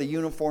to wear the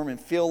uniform and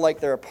feel like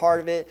they're a part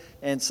of it.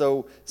 And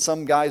so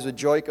some guys would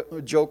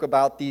joke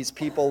about these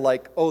people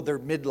like, oh, they're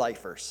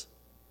midlifers.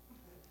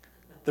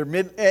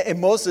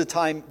 And most of the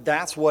time,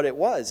 that's what it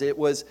was. It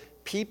was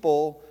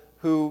people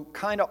who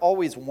kind of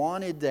always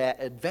wanted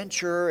that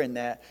adventure and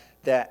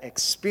that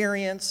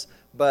experience,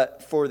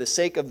 but for the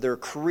sake of their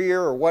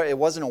career or what, it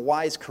wasn't a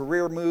wise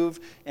career move.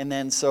 And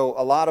then so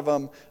a lot of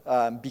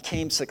them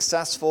became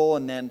successful,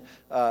 and then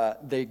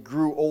they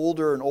grew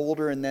older and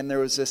older, and then there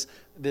was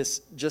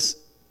this just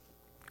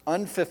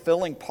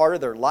unfulfilling part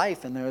of their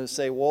life, and they would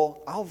say,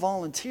 well, I'll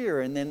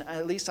volunteer, and then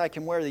at least I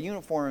can wear the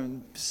uniform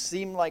and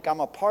seem like I'm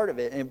a part of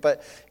it.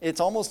 But it's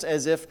almost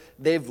as if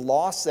they've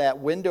lost that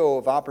window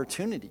of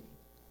opportunity.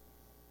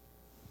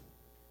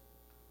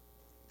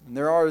 And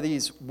there are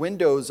these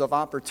windows of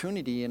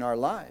opportunity in our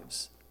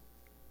lives,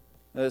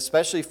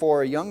 especially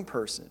for a young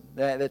person,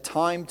 the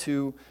time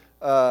to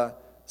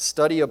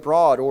study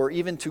abroad, or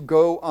even to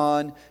go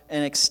on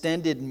an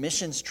extended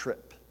missions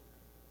trip,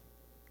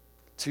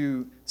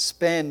 to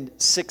spend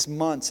 6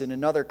 months in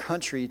another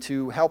country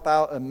to help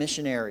out a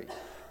missionary,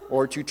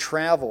 or to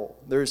travel.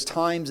 There's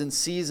times and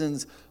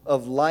seasons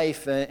of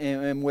life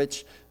in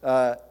which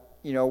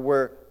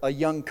we're a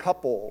young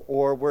couple,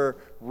 or we're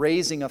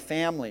raising a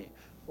family,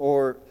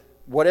 or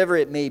whatever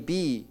it may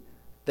be,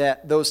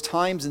 that those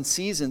times and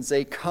seasons,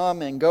 they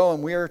come and go,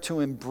 and we are to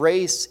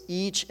embrace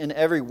each and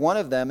every one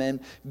of them and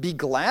be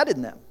glad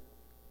in them.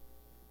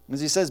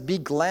 As he says, be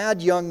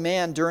glad, young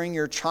man, during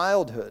your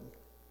childhood,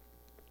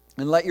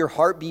 and let your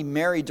heart be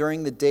merry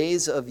during the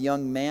days of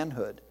young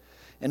manhood,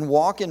 and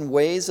walk in the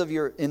ways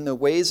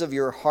of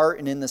your heart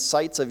and in the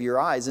sights of your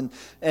eyes. And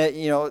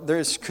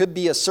there could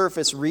be a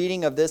surface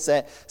reading of this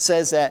that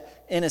says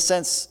that, in a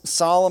sense,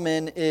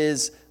 Solomon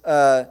is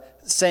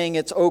saying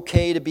it's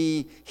okay to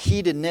be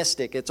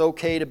hedonistic, it's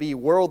okay to be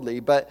worldly,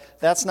 but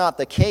that's not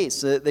the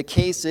case. The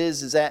case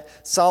is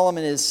that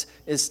Solomon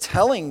is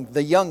telling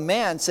the young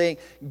man, saying,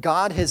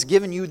 God has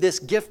given you this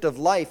gift of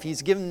life.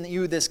 He's given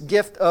you this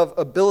gift of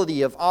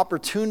ability, of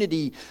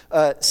opportunity.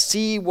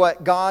 See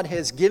what God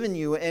has given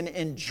you and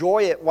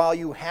enjoy it while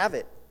you have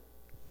it.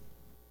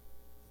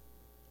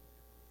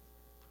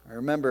 I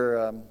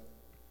remember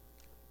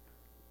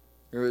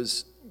there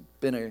has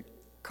been a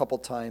couple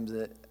times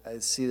that I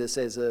see this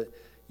as a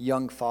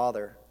young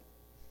father.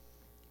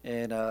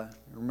 And I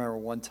remember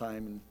one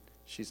time, and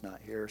she's not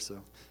here,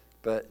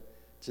 but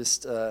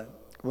just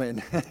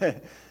when,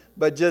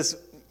 but just,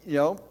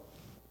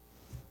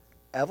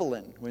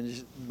 Evelyn,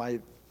 my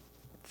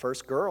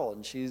first girl,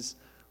 and she's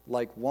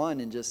like 1,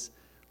 and just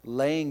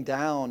laying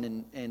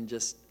down and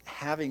just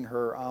having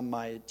her on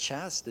my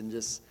chest, and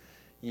just,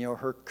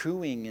 her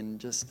cooing and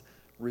just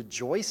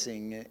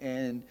rejoicing.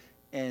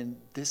 And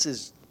this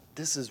is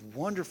this is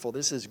wonderful,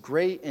 this is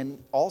great,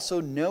 and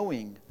also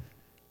knowing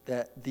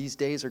that these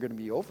days are going to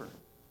be over.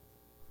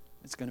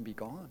 It's going to be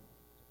gone.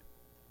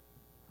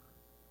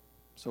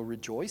 So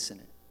rejoice in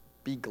it.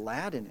 Be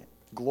glad in it.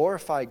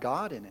 Glorify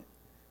God in it,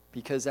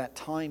 because that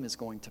time is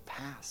going to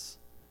pass.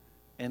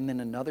 And then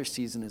another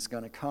season is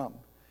going to come.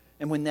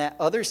 And when that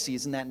other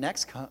season, that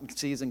next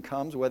season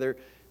comes, whether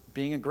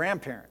being a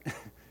grandparent,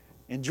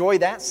 enjoy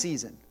that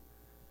season.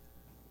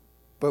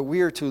 But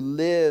we are to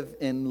live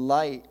in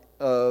light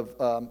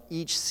of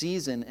each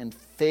season and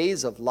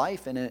phase of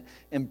life and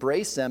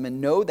embrace them and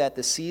know that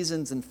the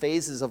seasons and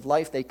phases of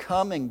life, they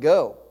come and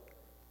go.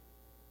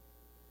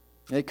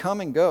 They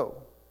come and go.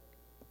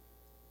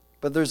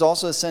 But there's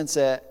also a sense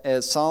that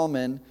as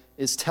Solomon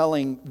is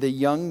telling the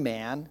young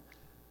man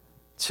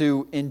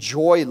to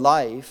enjoy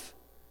life,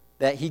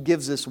 that he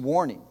gives this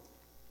warning.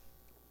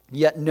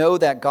 Yet know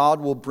that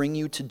God will bring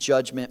you to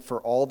judgment for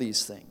all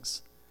these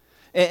things.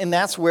 And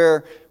that's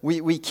where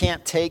we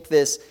can't take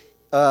this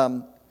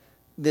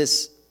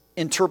this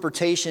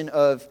interpretation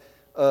of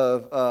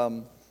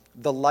the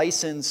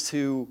license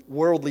to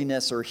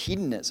worldliness or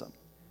hedonism.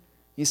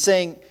 He's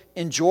saying,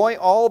 enjoy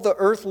all the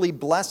earthly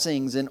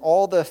blessings and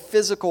all the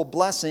physical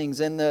blessings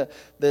and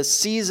the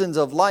seasons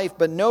of life,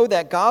 but know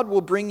that God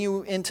will bring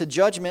you into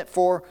judgment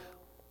for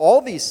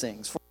all these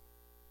things.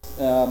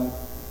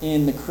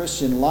 In the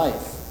Christian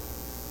life,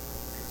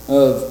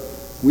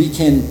 we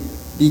can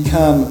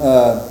become,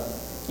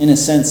 in a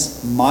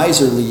sense,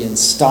 miserly and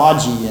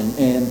stodgy,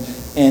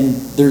 and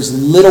there's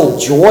little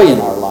joy in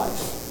our life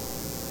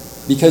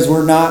because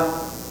we're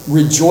not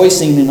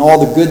rejoicing in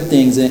all the good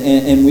things,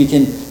 and we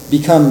can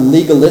become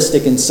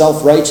legalistic and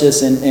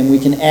self-righteous, and we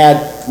can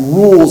add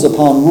rules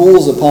upon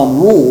rules upon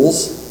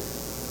rules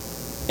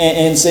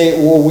and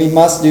say, well, we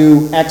must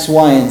do X,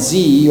 Y, and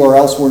Z or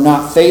else we're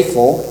not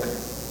faithful.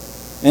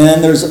 And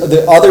then there's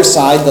the other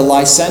side, the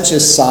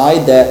licentious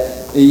side,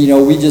 that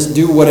we just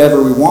do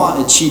whatever we want,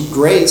 a cheap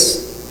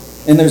grace.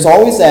 And there's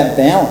always that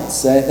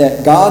balance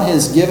that God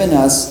has given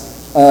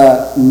us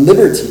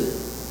liberty.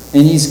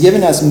 And He's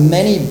given us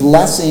many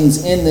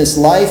blessings in this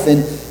life.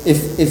 And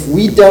if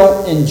we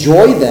don't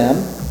enjoy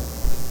them,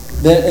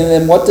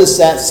 then what does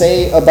that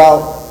say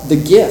about the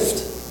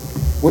gift?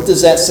 What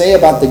does that say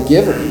about the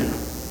giver?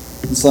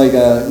 It's like,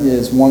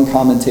 as one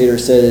commentator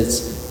said,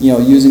 it's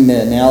using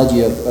the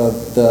analogy of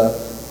the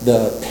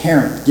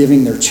parent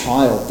giving their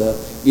child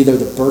either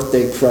the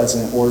birthday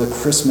present or the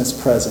Christmas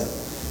present.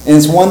 And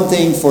it's one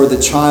thing for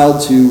the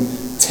child to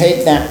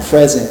take that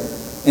present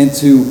and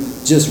to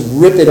just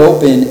rip it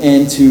open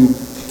and to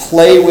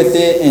play with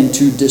it and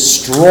to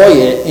destroy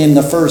it in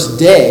the first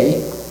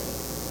day.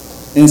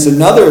 And it's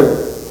another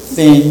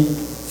thing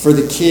for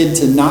the kid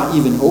to not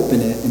even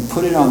open it and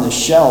put it on the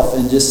shelf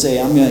and just say,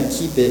 I'm going to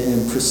keep it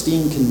in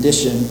pristine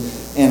condition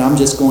and I'm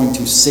just going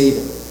to save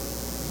it.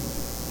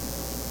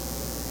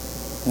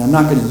 And I'm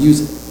not going to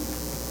use it.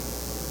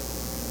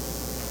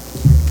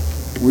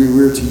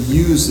 We're to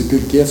use the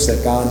good gifts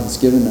that God has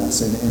given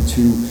us and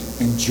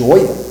to enjoy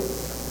them,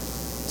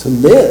 to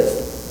live.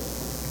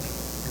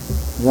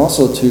 And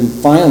also to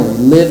finally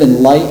live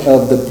in light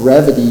of the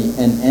brevity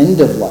and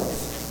end of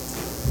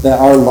life. That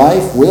our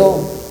life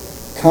will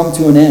come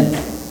to an end.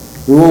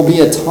 There will be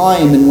a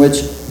time in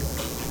which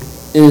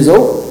it is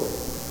over.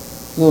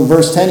 So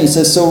verse 10, he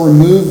says, so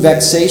remove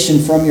vexation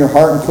from your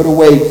heart and put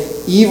away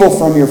evil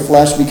from your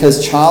flesh,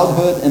 because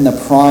childhood and the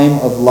prime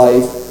of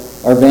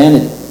life are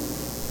vanity.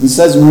 He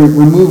says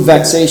remove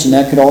vexation.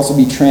 That could also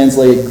be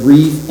translated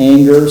grief,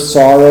 anger,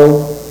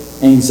 sorrow,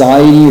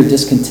 anxiety, or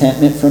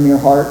discontentment from your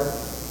heart.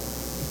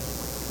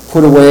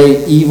 Put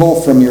away evil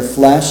from your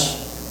flesh.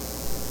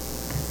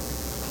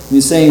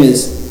 He's saying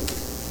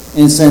is,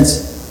 in a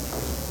sense,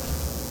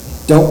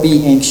 don't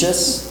be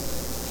anxious.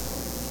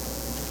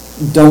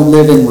 Don't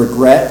live in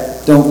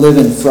regret. Don't live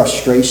in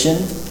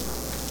frustration.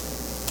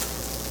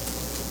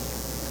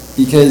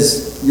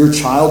 Because your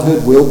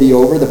childhood will be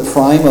over. The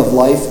prime of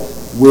life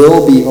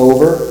will be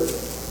over.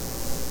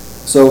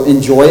 So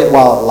enjoy it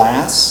while it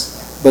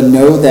lasts, but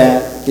know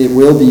that it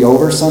will be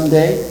over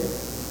someday.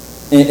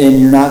 And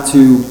you're not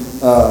to,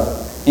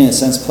 in a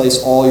sense,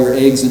 place all your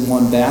eggs in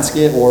one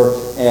basket, or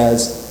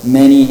as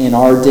many in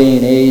our day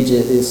and age,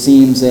 it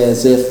seems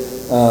as if,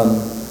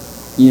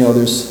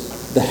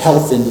 there's the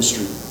health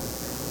industry.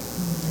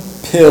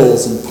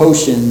 Pills and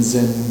potions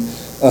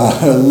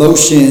and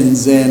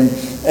lotions and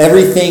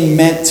everything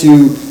meant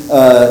to,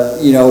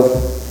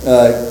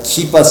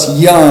 keep us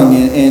young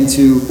and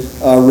to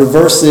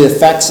reverse the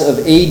effects of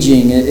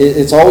aging.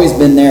 It's always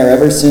been there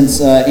ever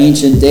since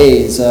ancient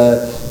days.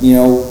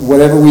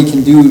 Whatever we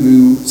can do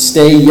to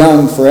stay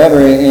young forever,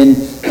 and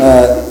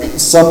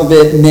some of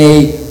it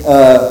may,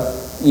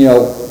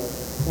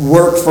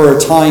 work for a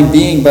time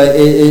being, but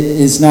it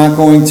is not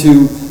going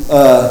to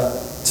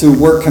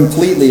work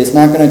completely. It's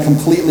not going to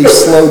completely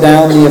slow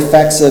down the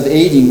effects of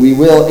aging. We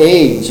will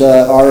age.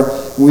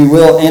 We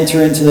will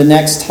enter into the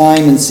next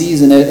time and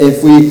season.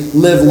 If we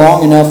live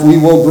long enough, we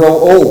will grow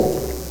old.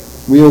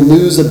 We will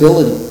lose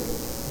ability.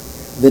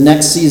 The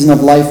next season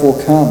of life will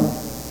come.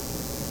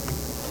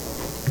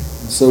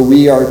 So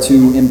we are to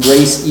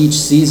embrace each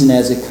season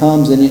as it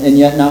comes and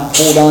yet not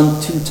hold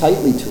on too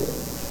tightly to it.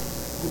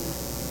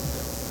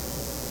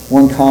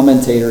 One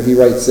commentator, he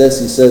writes this,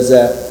 he says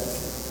that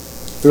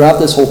throughout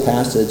this whole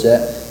passage,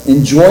 that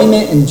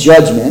enjoyment and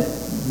judgment,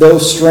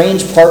 those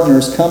strange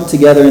partners, come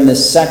together in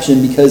this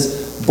section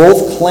because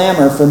both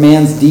clamor for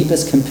man's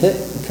deepest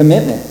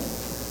commitment.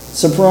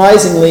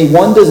 Surprisingly,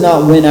 one does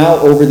not win out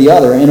over the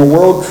other. In a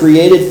world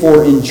created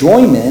for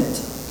enjoyment,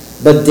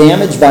 but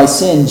damaged by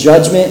sin,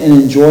 judgment and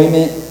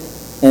enjoyment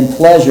and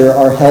pleasure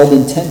are held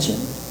in tension.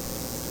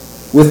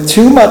 With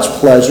too much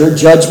pleasure,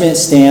 judgment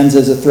stands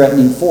as a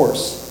threatening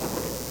force.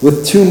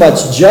 With too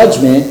much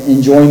judgment,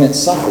 enjoyment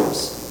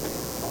suffers.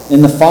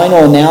 In the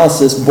final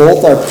analysis,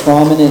 both are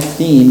prominent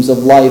themes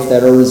of life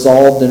that are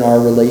resolved in our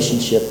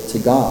relationship to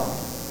God.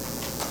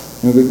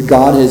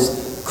 God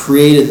has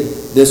created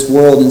this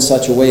world in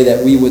such a way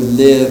that we would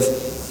live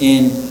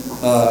in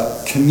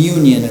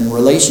communion and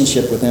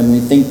relationship with Him. We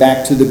think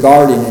back to the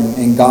garden,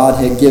 and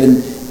God had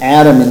given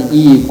Adam and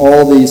Eve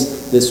all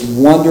this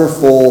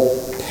wonderful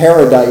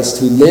paradise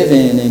to live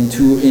in and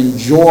to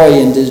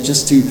enjoy and to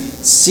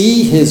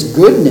see His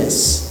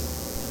goodness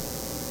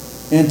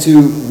and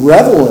to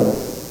revel in it,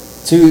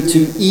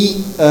 to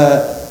eat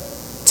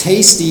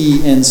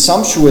tasty and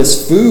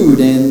sumptuous food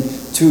and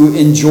to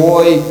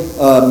enjoy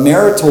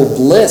marital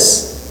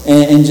bliss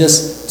and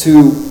just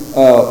to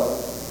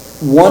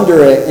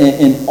wonder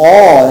in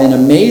awe and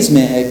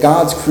amazement at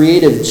God's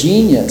creative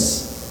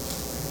genius.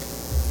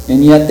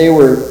 And yet they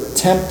were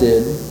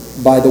tempted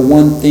by the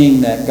one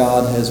thing that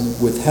God has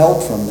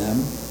withheld from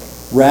them,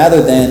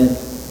 rather than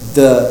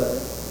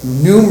the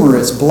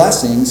numerous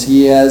blessings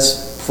He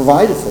has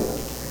provided for them.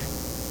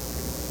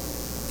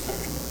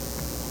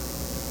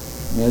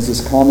 And as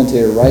this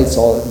commentator writes,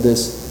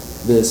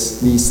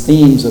 these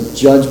themes of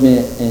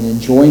judgment and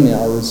enjoyment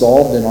are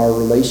resolved in our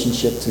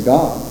relationship to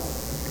God.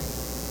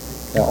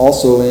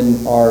 Also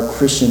in our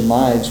Christian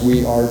lives,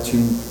 we are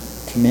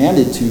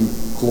commanded to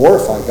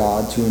glorify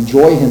God, to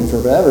enjoy Him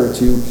forever,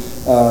 to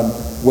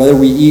whether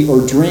we eat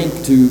or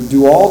drink, to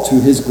do all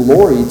to His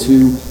glory,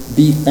 to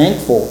be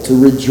thankful, to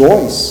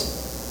rejoice,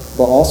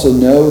 but also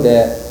know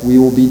that we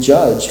will be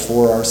judged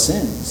for our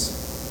sins.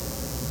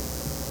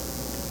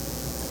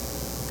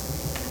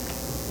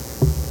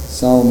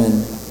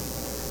 Solomon,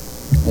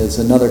 as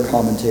another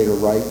commentator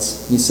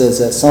writes, he says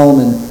that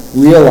Solomon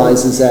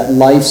realizes that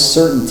life's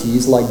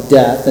certainties like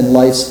death and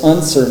life's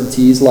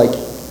uncertainties like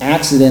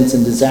accidents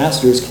and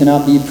disasters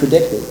cannot be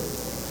predicted.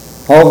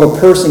 However, a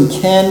person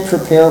can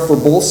prepare for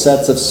both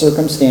sets of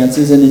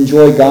circumstances and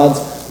enjoy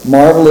God's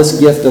marvelous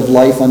gift of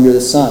life under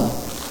the sun.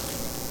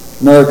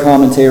 Another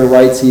commentator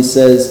writes, he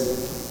says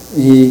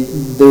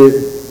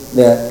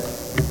that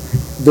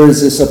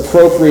there's this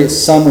appropriate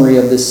summary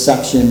of this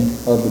section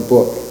of the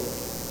book.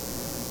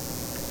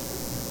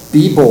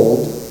 Be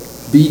bold,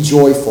 be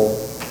joyful,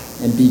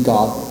 and be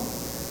godly.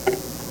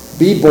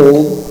 Be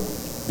bold,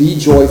 be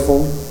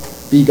joyful,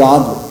 be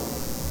godly.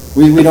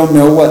 We don't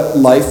know what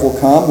life will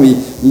come. We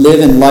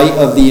live in light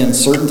of the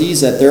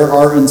uncertainties, that there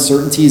are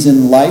uncertainties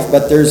in life,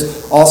 but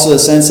there's also a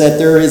sense that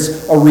there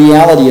is a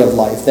reality of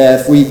life, that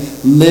if we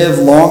live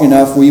long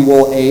enough, we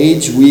will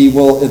age, we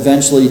will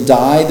eventually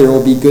die. There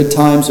will be good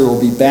times, there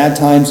will be bad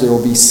times, there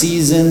will be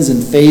seasons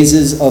and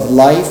phases of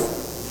life.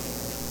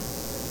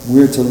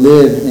 We're to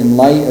live in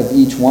light of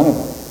each one of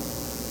them.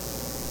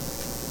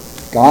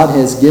 God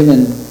has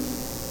given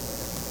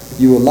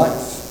you a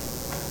life.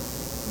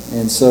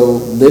 And so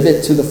live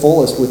it to the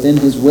fullest within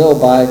His will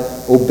by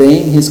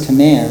obeying His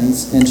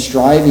commands and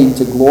striving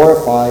to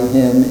glorify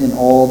Him in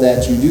all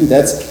that you do.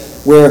 That's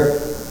where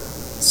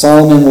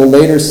Solomon will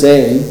later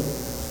say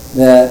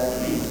that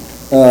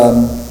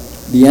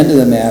the end of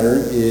the matter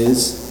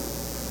is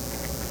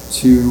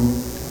to,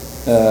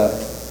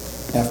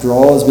 after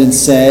all has been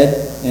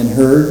said and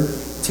heard,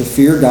 to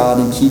fear God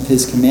and keep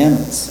His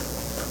commandments,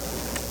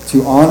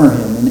 to honor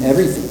Him in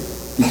everything,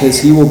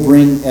 because He will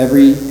bring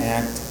every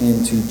act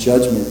into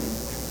judgment.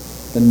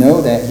 But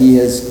know that He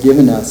has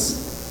given us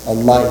a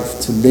life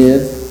to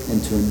live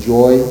and to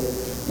enjoy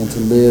and to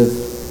live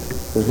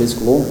for His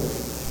glory.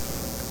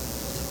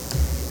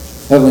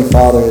 Heavenly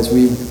Father, as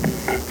we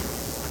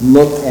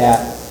look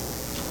at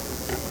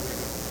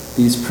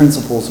these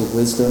principles of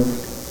wisdom,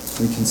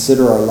 we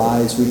consider our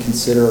lives, we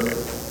consider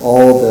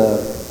all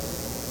the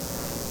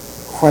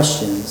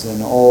questions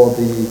and all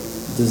the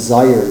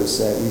desires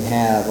that we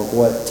have of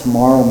what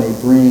tomorrow may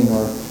bring,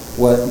 or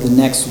what the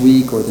next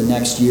week or the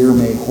next year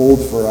may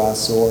hold for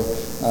us, or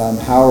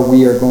how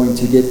we are going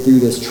to get through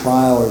this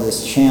trial or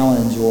this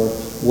challenge, or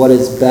what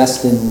is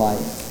best in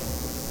life.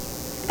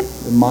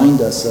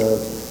 Remind us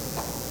of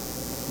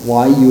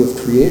why You have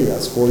created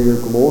us, for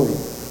Your glory,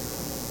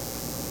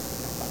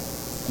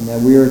 and that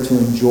we are to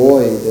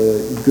enjoy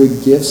the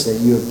good gifts that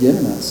You have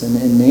given us,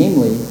 and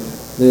namely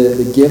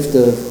the gift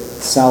of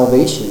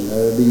salvation,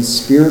 these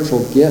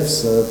spiritual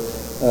gifts of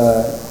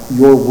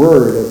Your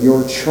Word, of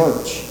Your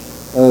church,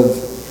 of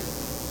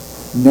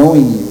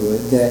knowing You,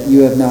 that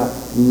You have not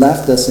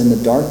left us in the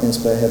darkness,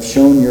 but have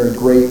shown Your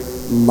great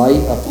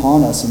light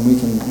upon us, and we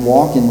can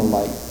walk in the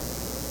light.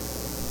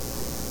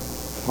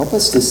 Help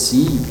us to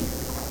see.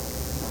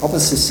 Help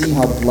us to see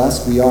how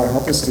blessed we are.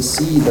 Help us to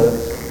see the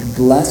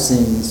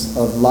blessings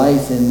of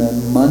life in the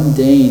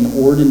mundane,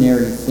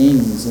 ordinary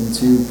things, and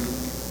to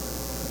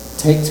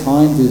take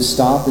time to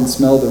stop and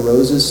smell the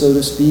roses, so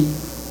to speak,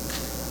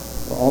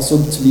 but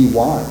also to be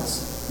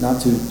wise,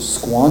 not to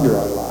squander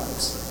our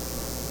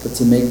lives, but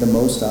to make the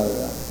most out of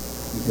them,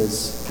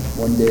 because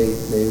one day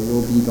they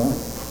will be gone.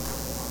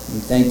 We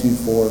thank you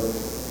for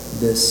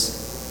this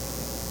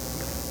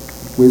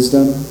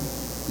wisdom,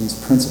 these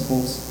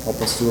principles.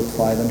 Help us to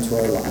apply them to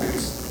our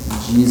lives.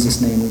 In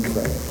Jesus' name we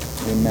pray.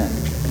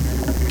 Amen.